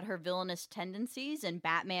still had her villainous tendencies, and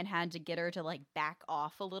Batman had to get her to like back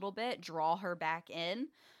off a little bit, draw her back in.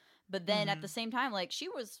 But then at the same time, like she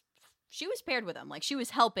was paired with him, like she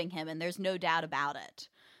was helping him, and there's no doubt about it.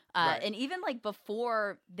 Right. And even like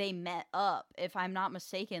before they met up, if I'm not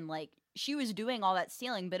mistaken, like she was doing all that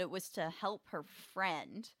stealing, but it was to help her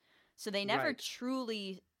friend. So they never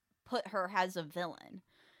truly put her as a villain.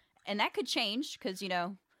 And that could change because,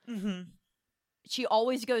 she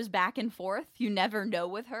always goes back and forth. You never know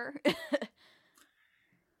with her.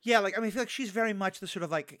 Yeah, like, I feel like she's very much the sort of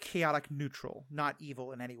like chaotic neutral, not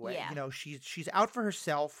evil in any way. Yeah. She's out for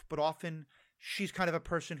herself, but often she's kind of a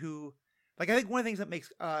person who, like, I think one of the things that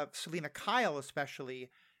makes Selina Kyle especially,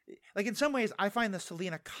 like, in some ways, I find the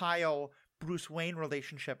Selina Kyle Bruce Wayne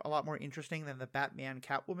relationship a lot more interesting than the Batman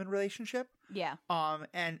Catwoman relationship. Yeah.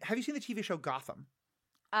 And have you seen the TV show Gotham?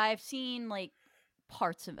 I've seen like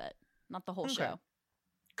parts of it, not the whole show.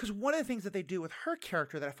 because one of the things that they do with her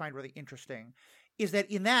character that I find really interesting is that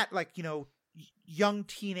in that, like, you know, young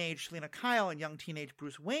teenage Selena Kyle and young teenage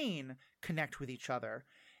Bruce Wayne connect with each other.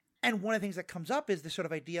 And one of the things that comes up is this sort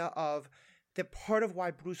of idea of that part of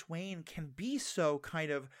why Bruce Wayne can be so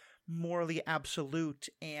kind of morally absolute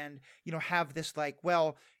and, you know, have this like,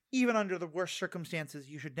 well, even under the worst circumstances,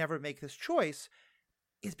 you should never make this choice,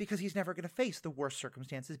 is because he's never going to face the worst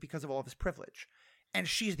circumstances because of all of his privilege. And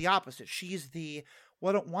she's the opposite. She's the, well,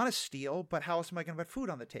 I don't want to steal, but how else am I going to put food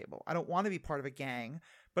on the table? I don't want to be part of a gang,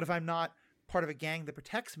 but if I'm not part of a gang that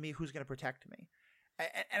protects me, who's going to protect me?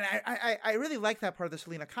 And I really like that part of the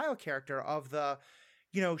Selena Kyle character of the,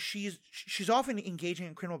 you know, she's often engaging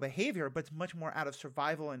in criminal behavior, but it's much more out of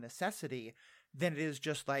survival and necessity than it is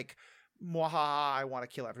just like, mwahaha, I want to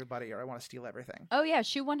kill everybody or I want to steal everything. Oh yeah,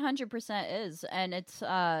 she 100% is. And it's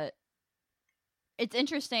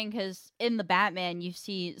interesting because in the Batman, you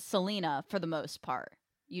see Selena for the most part.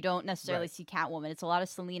 You don't necessarily see Catwoman. It's a lot of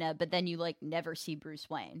Selena, but then you like never see Bruce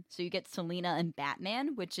Wayne. So you get Selena and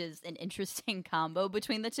Batman, which is an interesting combo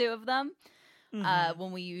between the two of them.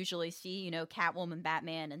 When we usually see, you know, Catwoman,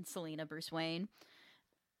 Batman, and Selena, Bruce Wayne.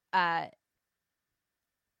 And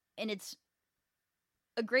it's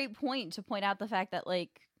a great point to point out the fact that,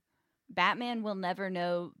 like, Batman will never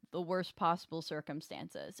know the worst possible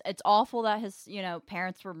circumstances. It's awful that his, you know,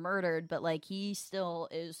 parents were murdered, but, like, he still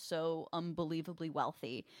is so unbelievably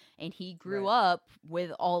wealthy. And he grew up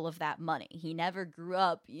with all of that money. He never grew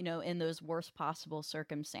up, you know, in those worst possible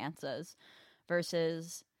circumstances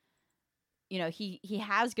versus, you know, he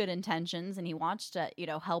has good intentions and he wants to, you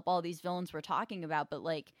know, help all these villains we're talking about, but,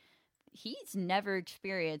 like, he's never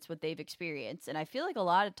experienced what they've experienced. And I feel like a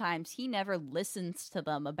lot of times he never listens to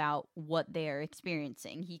them about what they're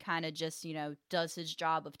experiencing. He kind of just, you know, does his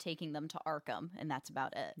job of taking them to Arkham, and that's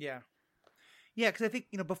about it. Yeah. Yeah, because I think,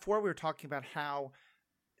 you know, before we were talking about how,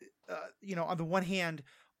 you know, on the one hand,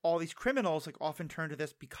 all these criminals like often turn to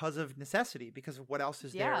this because of necessity, because of what else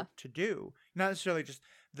is there to do. Not necessarily just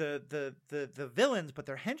the villains, but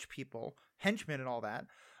their henchmen and all that.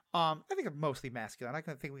 I think are mostly masculine. I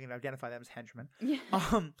think we can identify them as henchmen. Yeah.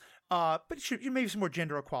 But maybe some more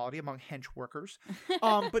gender equality among hench workers.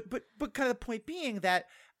 But kind of the point being that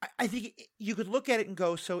I think you could look at it and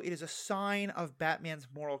go, so it is a sign of Batman's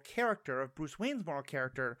moral character, of Bruce Wayne's moral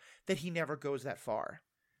character, that he never goes that far.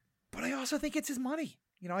 But I also think it's his money.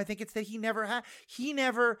 You know, I think it's that he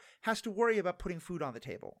never has to worry about putting food on the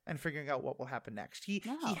table and figuring out what will happen next. He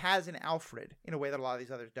has an Alfred in a way that a lot of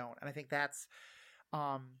these others don't, and I think that's.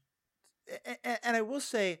 And I will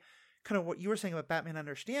say, kind of what you were saying about Batman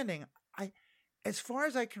Understanding, as far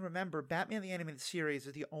as I can remember, Batman the Animated Series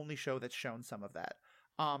is the only show that's shown some of that.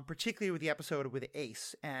 Particularly with the episode with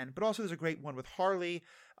Ace, but also there's a great one with Harley.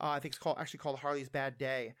 I think it's called Harley's Bad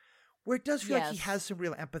Day, where it does feel like he has some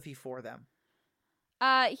real empathy for them.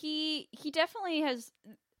 He definitely has,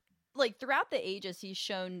 like, throughout the ages, he's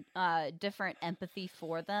shown different empathy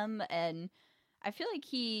for them, and I feel like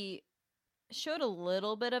he showed a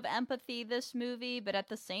little bit of empathy this movie, but at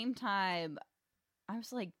the same time, I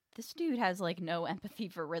was like, this dude has like no empathy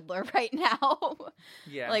for Riddler right now.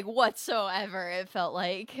 Yeah. Like whatsoever, it felt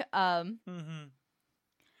like. Well,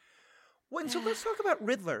 and so let's talk about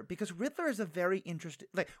Riddler, because Riddler is a very interesting,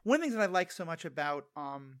 like, one of the things that I like so much about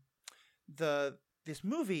this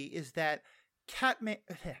movie is that Catwoman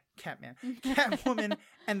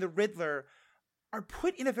and the Riddler are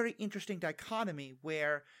put in a very interesting dichotomy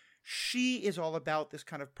where she is all about this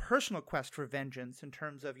kind of personal quest for vengeance in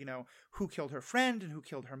terms of, you know, who killed her friend and who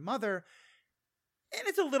killed her mother. And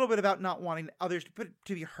it's a little bit about not wanting others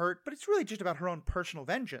to be hurt, but it's really just about her own personal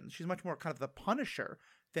vengeance. She's much more kind of the Punisher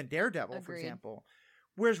than Daredevil, for example.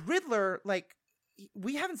 Whereas Riddler, like,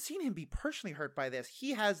 we haven't seen him be personally hurt by this.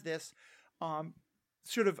 He has this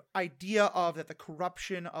sort of idea of that the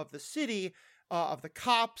corruption of the city, of the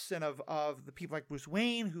cops and of the people like Bruce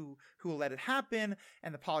Wayne who will let it happen,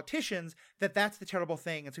 and the politicians, that's the terrible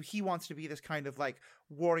thing. And so he wants to be this kind of like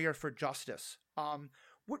warrior for justice.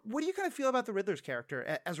 What do you kind of feel about the Riddler's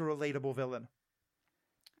character as a relatable villain?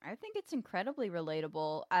 I think it's incredibly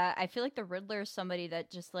relatable. I feel like the Riddler is somebody that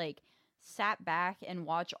just like sat back and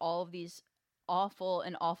watched all of these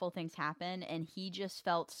awful things happen, and he just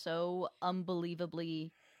felt so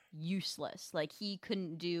unbelievably useless. Like he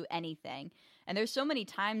couldn't do anything. And there's so many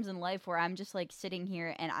times in life where I'm just like sitting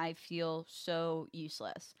here and I feel so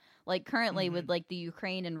useless. Like currently with like the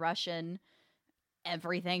Ukraine and Russian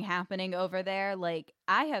everything happening over there, like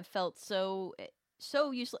I have felt so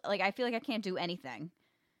useless. Like I feel like I can't do anything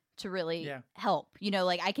to really help. You know,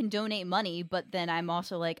 like I can donate money, but then I'm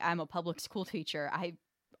also like, I'm a public school teacher. I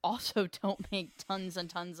also don't make tons and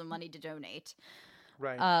tons of money to donate.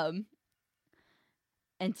 Right.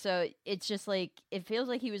 And so it's just like, it feels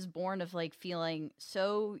like he was born of like feeling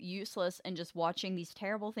so useless and just watching these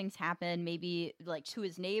terrible things happen, maybe like to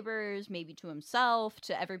his neighbors, maybe to himself,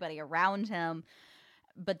 to everybody around him.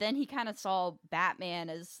 But then he kind of saw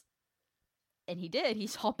Batman as, and he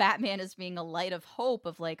saw Batman as being a light of hope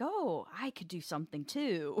of like, oh, I could do something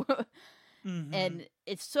too. Mm-hmm. And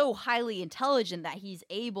it's so highly intelligent that he's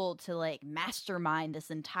able to like mastermind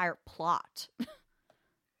this entire plot.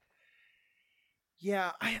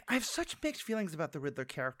 Yeah, I have such mixed feelings about the Riddler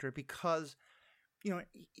character because,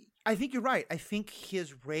 I think you're right. I think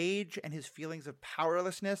his rage and his feelings of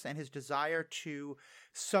powerlessness and his desire to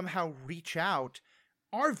somehow reach out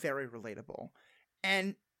are very relatable.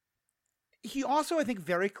 And he also, I think,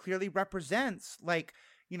 very clearly represents, like,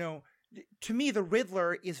 to me, the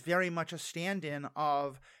Riddler is very much a stand-in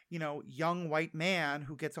of, young white man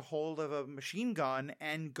who gets a hold of a machine gun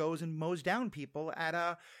and goes and mows down people at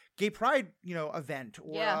a gay pride, event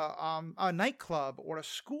or a nightclub or a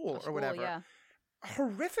school or whatever. Yeah.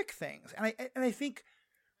 Horrific things. And I think,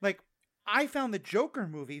 like, I found the Joker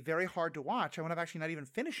movie very hard to watch. I wound up actually not even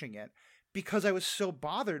finishing it because I was so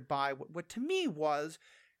bothered by what to me was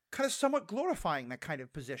kind of somewhat glorifying that kind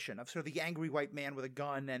of position of sort of the angry white man with a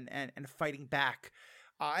gun and fighting back.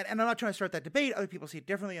 And I'm not trying to start that debate. Other people see it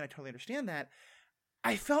differently, and I totally understand that.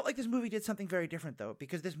 I felt like this movie did something very different, though,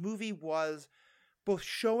 because this movie was both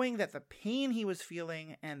showing that the pain he was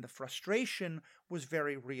feeling and the frustration was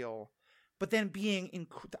very real, but then being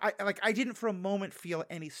I didn't for a moment feel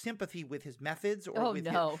any sympathy with his methods or with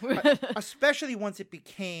no. his, especially once it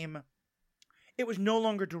was no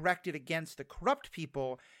longer directed against the corrupt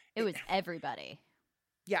people. It was everybody.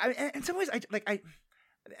 Yeah, in some ways,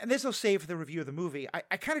 and this will save for the review of the movie.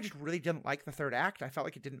 I kind of just really didn't like the third act. I felt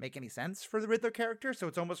like it didn't make any sense for the Riddler character. So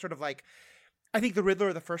it's almost sort of like, I think the Riddler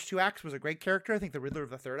of the first two acts was a great character. I think the Riddler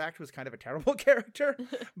of the third act was kind of a terrible character.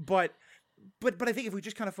 But I think if we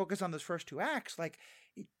just kind of focus on those first two acts, like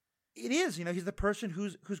it is, he's the person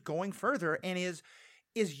who's going further and is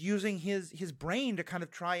using his brain to kind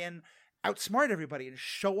of try and outsmart everybody and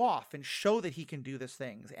show off and show that he can do these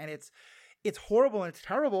things. And it's horrible and it's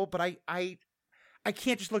terrible, but I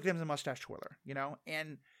can't just look at him as a mustache twirler,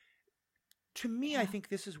 And to me, I think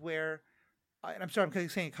this is where, and I'm sorry, I'm kind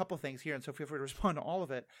of saying a couple things here, and so feel free to respond to all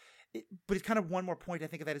of it. But it's kind of one more point I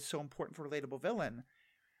think that is so important for a relatable villain.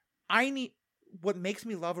 What makes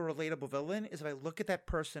me love a relatable villain is if I look at that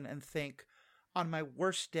person and think, on my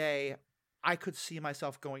worst day, I could see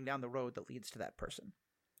myself going down the road that leads to that person,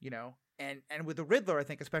 And with the Riddler, I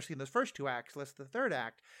think, especially in those first two acts, less the third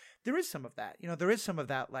act, there is some of that. There is some of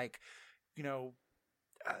that, like, I'm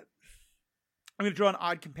going to draw an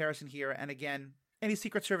odd comparison here. And again, any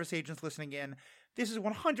Secret Service agents listening in, this is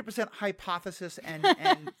 100% hypothesis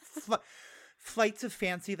and flights of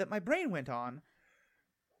fancy that my brain went on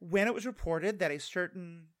when it was reported that a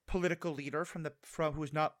certain political leader from who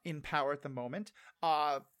was not in power at the moment,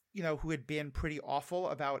 who had been pretty awful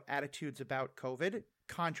about attitudes about COVID,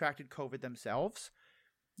 contracted COVID themselves.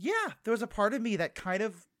 Yeah, there was a part of me that kind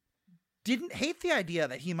of didn't hate the idea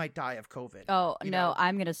that he might die of COVID. Oh, no,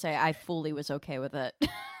 I'm going to say I fully was okay with it.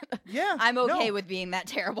 Yeah. I'm okay with being that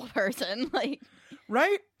terrible person. Like,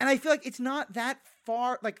 right? And I feel like it's not that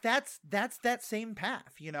far, like that's that same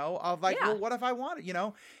path, of like, well, what if I wanted,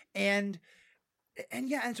 And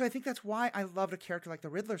yeah, and so I think that's why I loved a character like the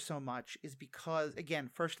Riddler so much, is because, again,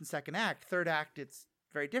 first and second act, third act, it's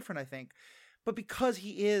very different, I think. But because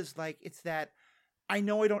he is like, it's that, I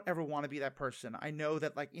know I don't ever want to be that person. I know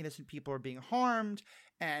that like innocent people are being harmed.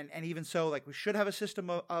 And even so, like, we should have a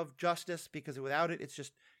system of justice, because without it, it's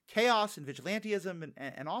just chaos and vigilantism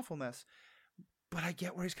and awfulness. But I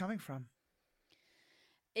get where he's coming from.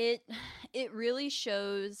 It really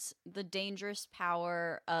shows the dangerous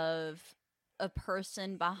power of a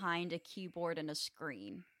person behind a keyboard and a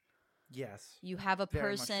screen. Yes. You have a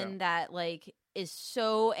person so. that like is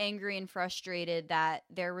so angry and frustrated that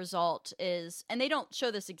their result is, and they don't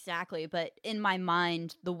show this exactly, but in my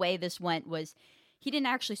mind, the way this went was he didn't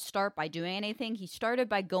actually start by doing anything. He started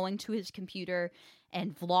by going to his computer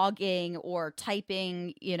and vlogging or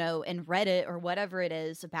typing, in Reddit or whatever it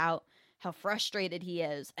is about how frustrated he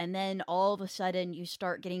is. And then all of a sudden you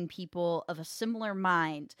start getting people of a similar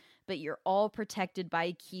mind, but you're all protected by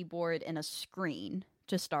a keyboard and a screen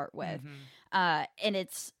to start with. Mm-hmm. And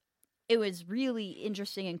it was really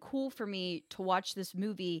interesting and cool for me to watch this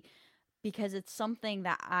movie, because it's something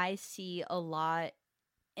that I see a lot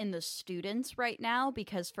in the students right now,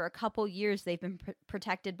 because for a couple years they've been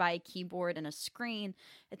protected by a keyboard and a screen.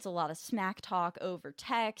 It's a lot of smack talk over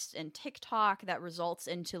text and TikTok that results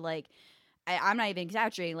into like I'm not even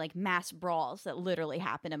exaggerating, like mass brawls that literally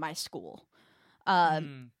happen in my school. God.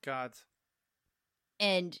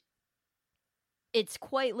 And it's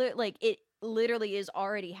quite like it literally is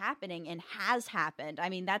already happening and has happened. I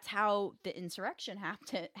mean, that's how the insurrection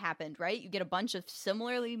happened, right? You get a bunch of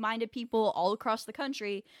similarly minded people all across the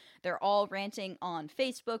country. They're all ranting on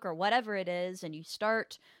Facebook or whatever it is, and you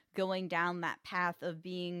start going down that path of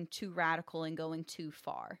being too radical and going too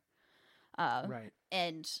far. Right.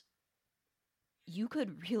 And you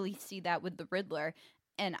could really see that with the Riddler,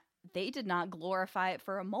 and they did not glorify it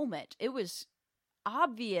for a moment. It was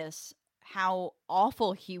obvious how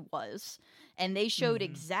awful he was, and they showed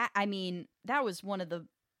I mean, that was one of the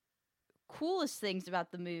coolest things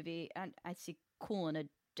about the movie, and I see cool in a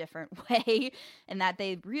different way, and that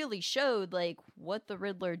they really showed like what the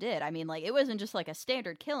Riddler did. I mean, like, it wasn't just like a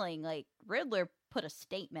standard killing. Like, Riddler put a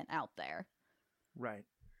statement out there. Right.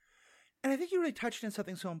 And I think you really touched on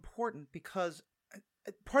something so important, because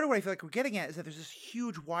part of what I feel like we're getting at is that there's this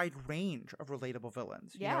huge wide range of relatable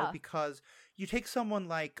villains. You know, because you take someone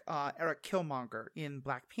like Eric Killmonger in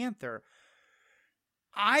Black Panther.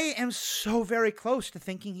 I am so very close to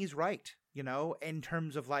thinking he's right, you know, in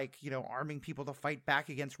terms of, like, you know, arming people to fight back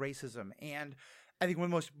against racism. And I think one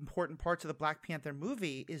of the most important parts of the Black Panther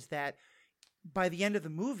movie is that by the end of the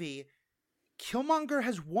movie, Killmonger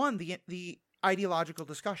has won the ideological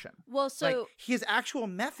discussion. Well, so like, his actual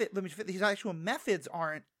methods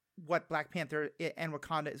aren't what Black Panther and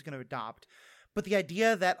Wakanda is going to adopt, but the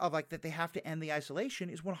idea that they have to end the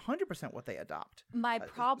isolation is 100% what they adopt. My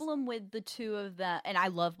problem with the two of them, and I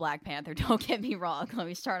love Black Panther, don't get me wrong, let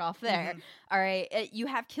me start off there. All right, you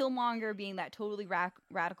have Killmonger being that totally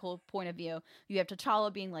radical point of view. You have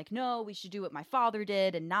T'Challa being like, no, we should do what my father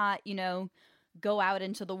did and not, you know, go out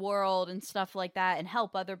into the world and stuff like that and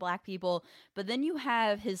help other Black people. But then you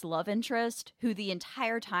have his love interest, who the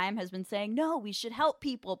entire time has been saying, no, we should help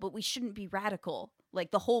people, but we shouldn't be radical.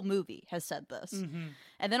 Like, the whole movie has said this.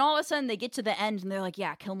 And then all of a sudden they get to the end and they're like,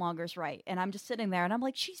 yeah, Killmonger's right. And I'm just sitting there and I'm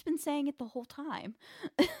like, she's been saying it the whole time.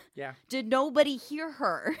 Yeah. Did nobody hear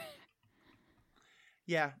her?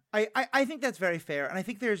 Yeah. I think that's very fair. And I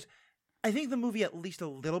think the movie at least a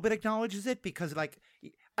little bit acknowledges it, because, like,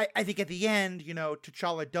 I think at the end, you know,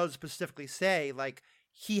 T'Challa does specifically say, like,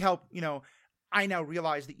 he helped, you know, I now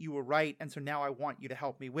realize that you were right, and so now I want you to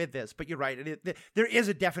help me with this. But you're right. There is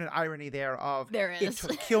a definite irony there of it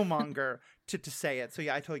took Killmonger to say it. So,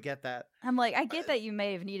 yeah, I totally get that. I'm like, I get that you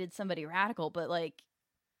may have needed somebody radical, but, like,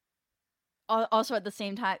 also at the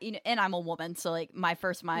same time, you know, and I'm a woman, so, like, my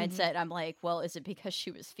first mindset, I'm like, well, is it because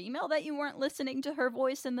she was female that you weren't listening to her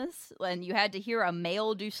voice in this, and you had to hear a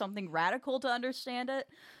male do something radical to understand it?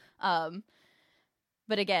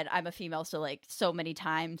 But again, I'm a female, so, like, so many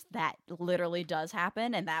times that literally does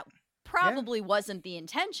happen, and that probably wasn't the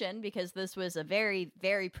intention, because this was a very,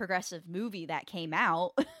 very progressive movie that came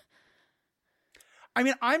out. I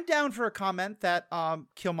mean, I'm down for a comment that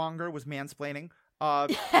Killmonger was mansplaining.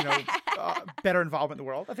 You know, better involvement in the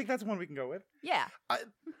world. I think that's one we can go with. Yeah.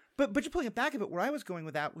 But just pulling it back a bit, where I was going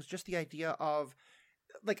with that was just the idea of,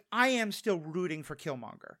 like, I am still rooting for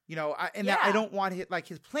Killmonger, you know, that I don't want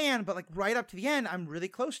his plan, but, like, right up to the end, I'm really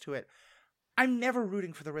close to it. I'm never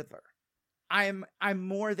rooting for the Riddler.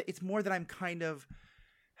 It's more that I'm kind of,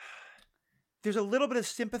 there's a little bit of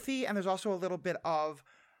sympathy, and there's also a little bit of,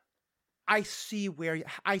 I see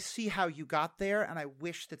how you got there, and I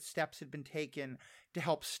wish that steps had been taken to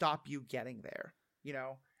help stop you getting there, you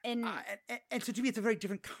know? And so to me, it's a very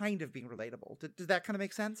different kind of being relatable. Does that kind of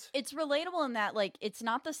make sense? It's relatable in that, like, it's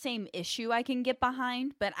not the same issue I can get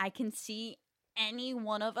behind, but I can see any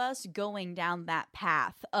one of us going down that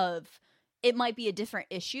path of, it might be a different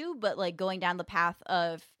issue, but, like, going down the path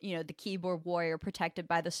of, you know, the keyboard warrior protected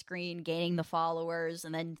by the screen, gaining the followers,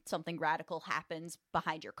 and then something radical happens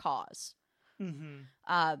behind your cause.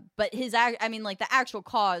 But the actual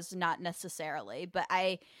cause, not necessarily. But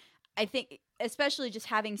I think, especially just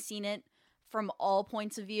having seen it from all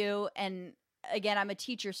points of view, and again, I'm a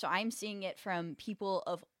teacher, so I'm seeing it from people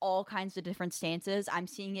of all kinds of different stances. I'm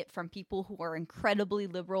seeing it from people who are incredibly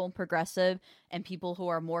liberal and progressive, and people who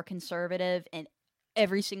are more conservative, and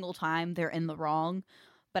every single time they're in the wrong.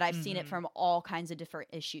 But I've seen it from all kinds of different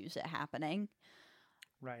issues happening.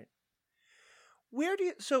 Right. Where do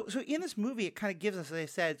you so in this movie, it kind of gives us, as I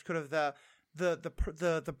said, it's kind of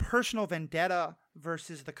the personal vendetta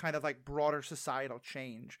versus the kind of, like, broader societal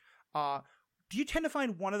change. Do you tend to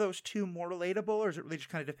find one of those two more relatable, or is it really just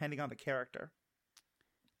kind of depending on the character?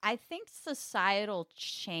 I think societal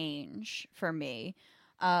change for me.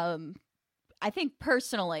 I think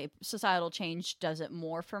personally, societal change does it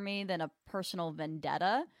more for me than a personal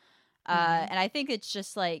vendetta. And I think it's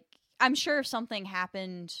just like, I'm sure if something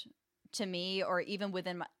happened to me, or even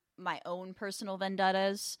within my own personal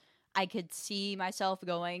vendettas, I could see myself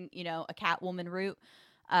going, a Catwoman route.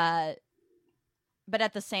 But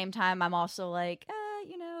at the same time, I'm also like,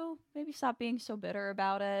 maybe stop being so bitter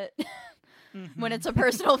about it when it's a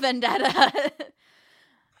personal vendetta.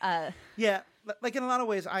 Yeah, like in a lot of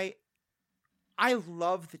ways, I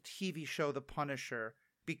love the TV show The Punisher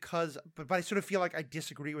but I sort of feel like I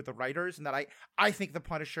disagree with the writers, and that I think the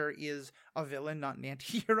Punisher is a villain, not an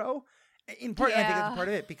anti-hero. In part, I think that's part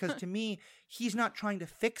of it, because to me, he's not trying to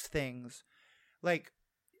fix things. Like,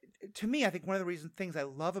 to me, I think one of the things I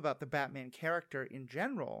love about the Batman character in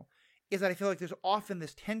general is that I feel like there's often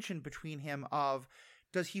this tension between him of,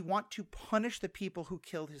 does he want to punish the people who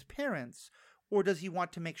killed his parents, or does he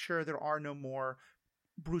want to make sure there are no more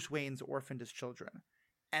Bruce Waynes orphaned as children?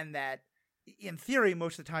 And that, in theory,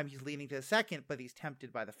 most of the time he's leaning to the second, but he's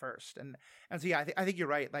tempted by the first. And so, yeah, I think you're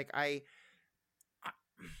right. Like,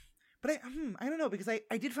 but I don't know, because I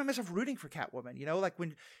did find myself rooting for Catwoman, like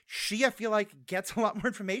when she, I feel like, gets a lot more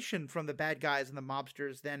information from the bad guys and the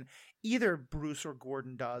mobsters than either Bruce or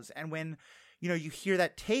Gordon does. And when, you hear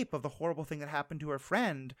that tape of the horrible thing that happened to her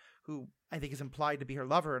friend, who I think is implied to be her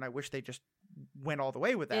lover, and I wish they just went all the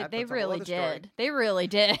way with that. They really did. They really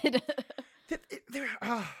did.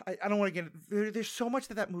 I don't want to get... There's so much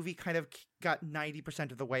that movie kind of got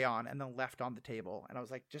 90% of the way on and then left on the table. And I was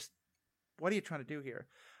like, just, what are you trying to do here?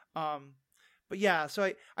 But yeah,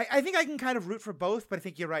 so I think I can kind of root for both, but I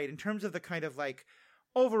think you're right. In terms of the kind of like,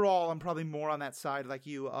 overall, I'm probably more on that side like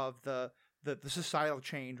you of the societal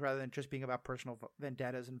change rather than just being about personal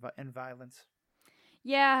vendettas and violence.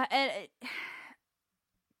 Yeah, and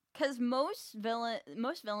because most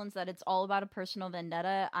villains that it's all about a personal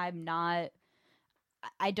vendetta, I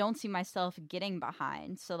don't see myself getting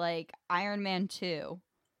behind. So like Iron Man 2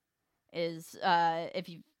 is, if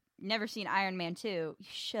you've never seen Iron Man 2, you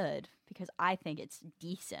should, because I think it's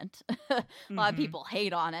decent. A lot of people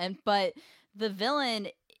hate on it, but the villain,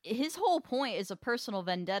 his whole point is a personal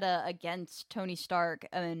vendetta against Tony Stark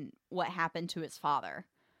and what happened to his father.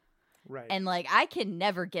 Right. And like, I can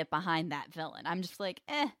never get behind that villain. I'm just like,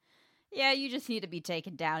 yeah, you just need to be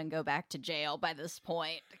taken down and go back to jail by this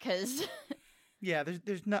point, because... Yeah,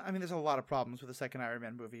 there's a lot of problems with the second Iron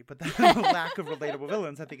Man movie, but the lack of relatable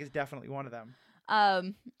villains, I think, is definitely one of them.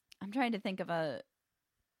 I'm trying to think of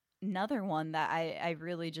another one that I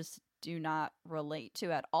really just do not relate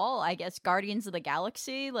to at all. I guess Guardians of the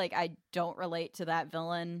Galaxy, like, I don't relate to that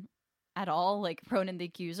villain at all. Like, Ronan the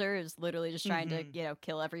Accuser is literally just trying to,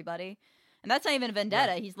 kill everybody. And that's not even a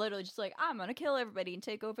vendetta. Right. He's literally just like, I'm gonna kill everybody and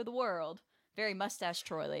take over the world. Very Mustache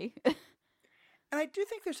Trolley. And I do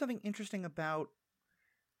think there's something interesting about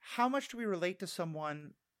how much do we relate to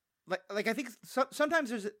someone. Like I think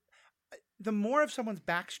sometimes the more of someone's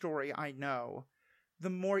backstory I know,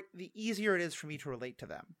 the easier it is for me to relate to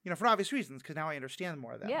them. For obvious reasons, because now I understand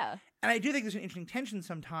more of them. Yeah. And I do think there's an interesting tension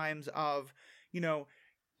sometimes of,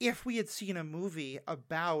 if we had seen a movie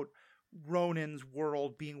about Ronan's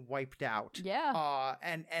world being wiped out,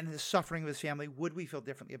 and the suffering of his family, would we feel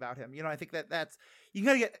differently about him? I think that's, you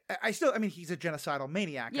gotta get, he's a genocidal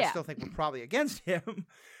maniac. I still think we're probably against him,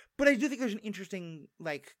 but I do think there's an interesting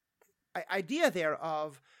idea there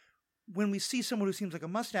of, when we see someone who seems like a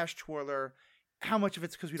mustache twirler, how much of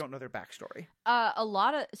it's because we don't know their backstory?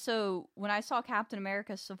 So when I saw Captain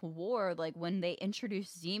America Civil War, like when they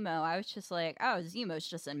introduced Zemo, I was just like, oh, Zemo's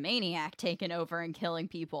just a maniac taking over and killing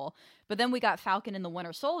people. But then we got Falcon and the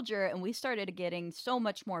Winter Soldier, and we started getting so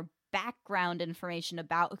much more background information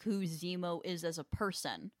about who Zemo is as a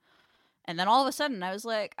person. And then all of a sudden I was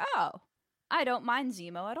like, oh, I don't mind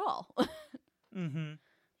Zemo at all.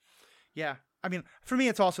 Yeah. I mean, for me,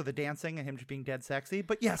 it's also the dancing and him just being dead sexy.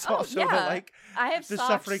 But yes, the I have the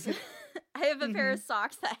socks. suffering. I have a pair of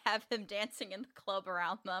socks that have him dancing in the club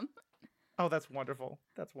around them. Oh, that's wonderful.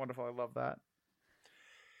 That's wonderful. I love that.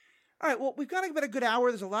 All right. Well, we've got about a good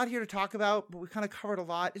hour. There's a lot here to talk about, but we've kind of covered a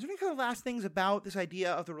lot. Is there any kind of last things about this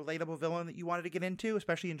idea of the relatable villain that you wanted to get into,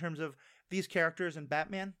 especially in terms of these characters and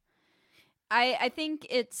Batman? I think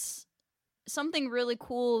it's something really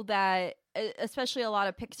cool that especially a lot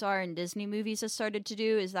of Pixar and Disney movies have started to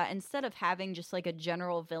do, is that instead of having just like a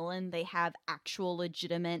general villain, they have actual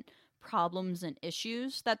legitimate problems and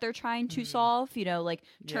issues that they're trying to solve. Like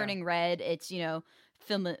Turning Red, it's,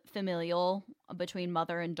 familial between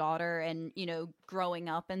mother and daughter and, growing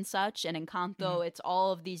up and such. And Encanto, it's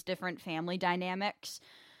all of these different family dynamics.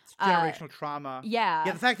 It's generational trauma. Yeah.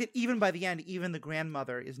 Yeah, the fact that even by the end, even the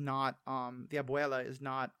grandmother is not, the abuela is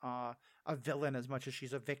not a villain as much as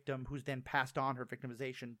she's a victim who's then passed on her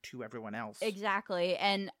victimization to everyone else. Exactly.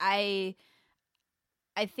 And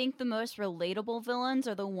I think the most relatable villains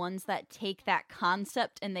are the ones that take that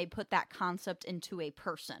concept and they put that concept into a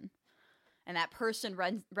person. And that person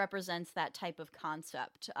represents that type of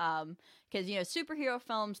concept. Because, superhero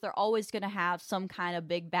films, they're always going to have some kind of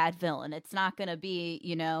big bad villain. It's not going to be,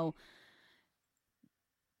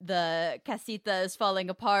 the casita is falling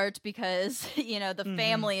apart because, the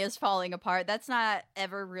family is falling apart. That's not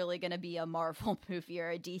ever really going to be a Marvel movie or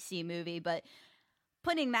a DC movie. But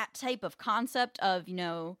putting that type of concept of,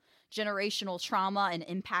 generational trauma and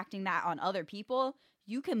impacting that on other people,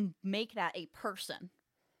 you can make that a person.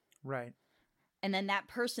 Right. And then that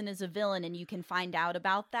person is a villain and you can find out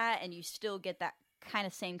about that and you still get that kind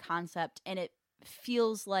of same concept. And it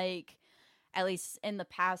feels like, at least in the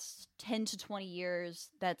past 10 to 20 years,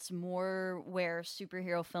 that's more where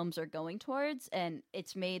superhero films are going towards. And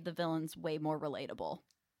it's made the villains way more relatable.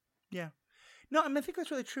 Yeah. No, I think that's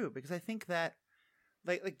really true because I think that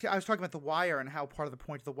like I was talking about The Wire and how part of the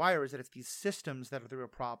point of The Wire is that it's these systems that are the real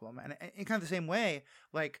problem. And in kind of the same way,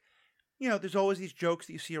 like, there's always these jokes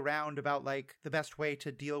that you see around about, like, the best way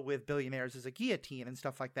to deal with billionaires is a guillotine and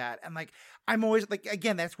stuff like that. And, like, I'm always, like,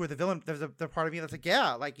 again, that's where the villain, there's the part of me that's like,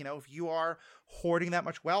 yeah, like, if you are hoarding that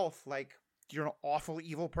much wealth, like, you're an awful,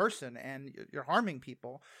 evil person and you're harming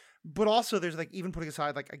people. But also there's, like, even putting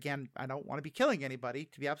aside, like, again, I don't want to be killing anybody,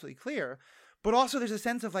 to be absolutely clear. But also there's a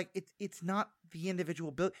sense of, like, it's not the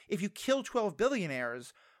individual if you kill 12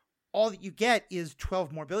 billionaires, all that you get is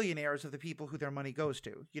 12 more billionaires of the people who their money goes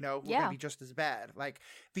to, who are going to be just as bad. Like,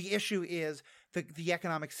 the issue is the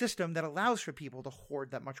economic system that allows for people to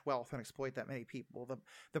hoard that much wealth and exploit that many people.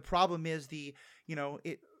 The problem is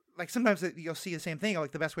like sometimes you'll see the same thing.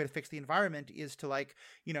 Like, the best way to fix the environment is to, like,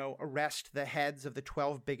 arrest the heads of the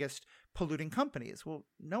 12 biggest polluting companies. Well,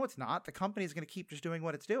 no, it's not. The company is going to keep just doing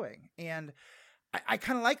what it's doing. And I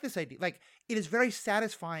kind of like this idea. Like, it is very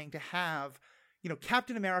satisfying to have,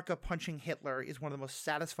 Captain America punching Hitler is one of the most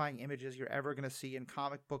satisfying images you're ever going to see in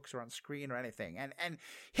comic books or on screen or anything. And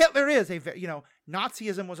Hitler is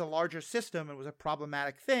Nazism was a larger system and was a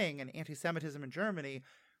problematic thing. And anti-Semitism in Germany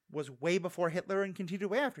was way before Hitler and continued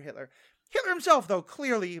way after Hitler. Hitler himself, though,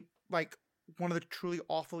 clearly, like, one of the truly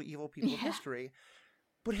awful, evil people of history.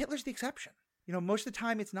 But Hitler's the exception. Most of the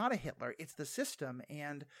time it's not a Hitler, it's the system.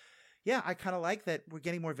 And yeah, I kind of like that we're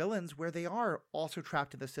getting more villains where they are also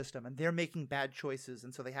trapped in the system and they're making bad choices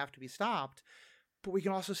and so they have to be stopped. But we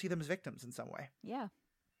can also see them as victims in some way. Yeah,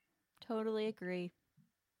 totally agree.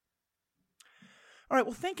 All right.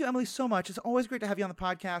 Well, thank you, Emily, so much. It's always great to have you on the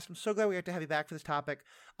podcast. I'm so glad we get to have you back for this topic.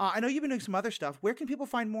 I know you've been doing some other stuff. Where can people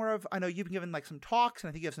find more of? I know you've been giving like some talks, and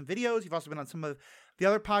I think you have some videos. You've also been on some of the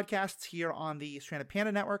other podcasts here on the Stranded Panda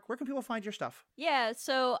Network. Where can people find your stuff? Yeah,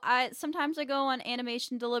 so sometimes I go on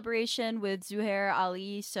Animation Deliberation with Zuhair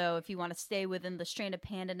Ali. So if you want to stay within the Stranded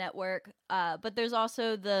Panda Network, but there's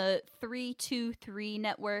also the 323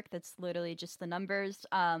 Network. That's literally just the numbers.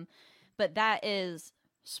 But that is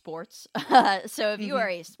sports. So if you are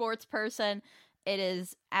a sports person, it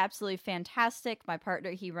is absolutely fantastic. My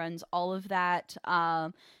partner, he runs all of that.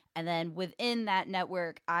 And then within that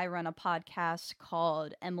network, I run a podcast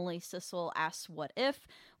called Emily Sissel Asks What If,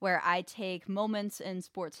 where I take moments in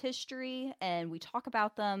sports history and we talk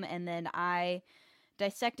about them. And then I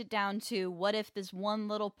dissect it down to what if this one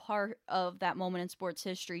little part of that moment in sports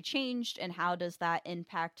history changed and how does that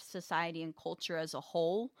impact society and culture as a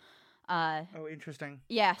whole? Oh, interesting.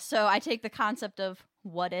 Yeah, so I take the concept of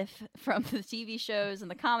what if from the TV shows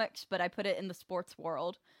and the comics, but I put it in the sports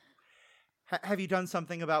world. Have you done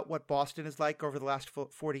something about what Boston is like over the last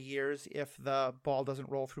 40 years if the ball doesn't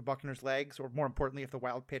roll through Buckner's legs, or more importantly, if the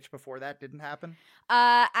wild pitch before that didn't happen?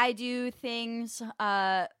 I do things,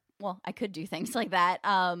 I could do things like that,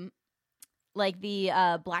 like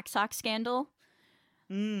the Black Sox scandal.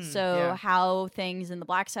 How things in the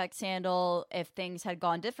Black Sox scandal, if things had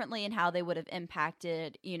gone differently and how they would have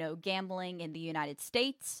impacted, gambling in the United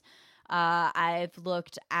States. I've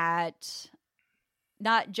looked at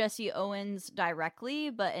not Jesse Owens directly,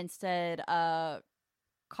 but instead Carl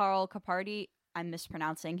Capardi. I'm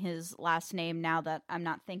mispronouncing his last name now that I'm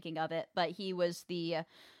not thinking of it, but he was the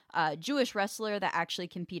Jewish wrestler that actually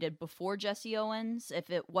competed before Jesse Owens. If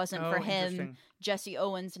it wasn't for him, Jesse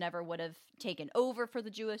Owens never would have taken over for the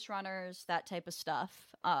Jewish runners, that type of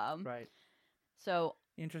stuff. Right. So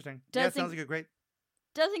interesting. Yeah, it sounds like a great...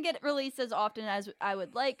 Doesn't get released as often as I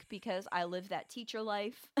would like because I live that teacher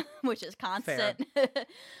life, which is constant.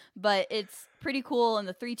 But it's pretty cool, and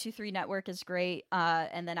the 323 Network is great.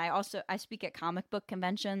 And then I speak at comic book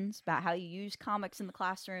conventions about how you use comics in the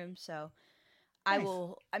classroom. So nice.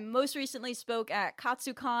 I most recently spoke at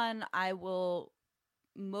KatsuCon. I will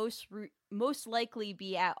most likely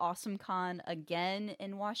be at AwesomeCon again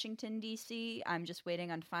in Washington, D.C. I'm just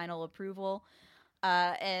waiting on final approval.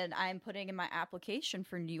 And I'm putting in my application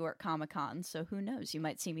for New York Comic Con, so who knows? You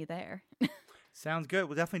might see me there. Sounds good.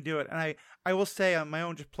 We'll definitely do it. And I will say on my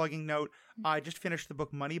own just plugging note, I just finished the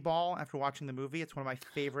book Moneyball after watching the movie. It's one of my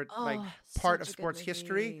favorite part of sports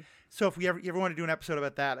history. So if you ever want to do an episode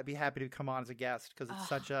about that, I'd be happy to come on as a guest because it's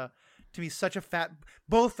such a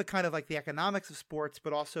both the kind of like the economics of sports,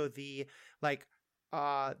 but also the like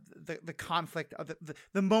the conflict of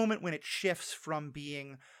the moment when it shifts from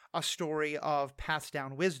being a story of passed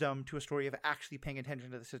down wisdom to a story of actually paying attention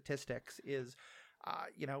to the statistics is.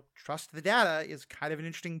 Trust the data is kind of an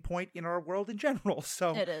interesting point in our world in general.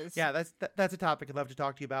 So it is. Yeah, that's a topic I'd love to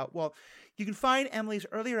talk to you about. Well, you can find Emily's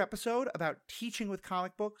earlier episode about teaching with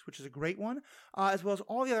comic books, which is a great one, as well as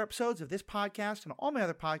all the other episodes of this podcast and all my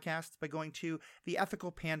other podcasts by going to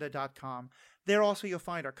theethicalpanda.com. There also you'll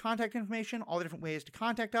find our contact information, all the different ways to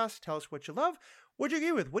contact us, tell us what you love, what you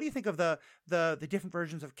agree with. What do you think of the different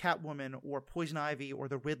versions of Catwoman or Poison Ivy or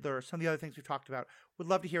the Riddler or some of the other things we've talked about? Would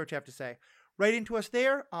love to hear what you have to say. Write into us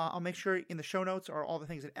there. I'll make sure in the show notes are all the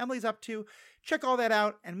things that Emily's up to. Check all that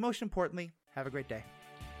out. And most importantly, have a great day.